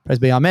 Praise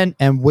be, amen.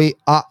 And we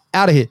are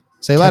out of here.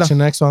 See you Catch later. you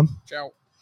next one. Ciao.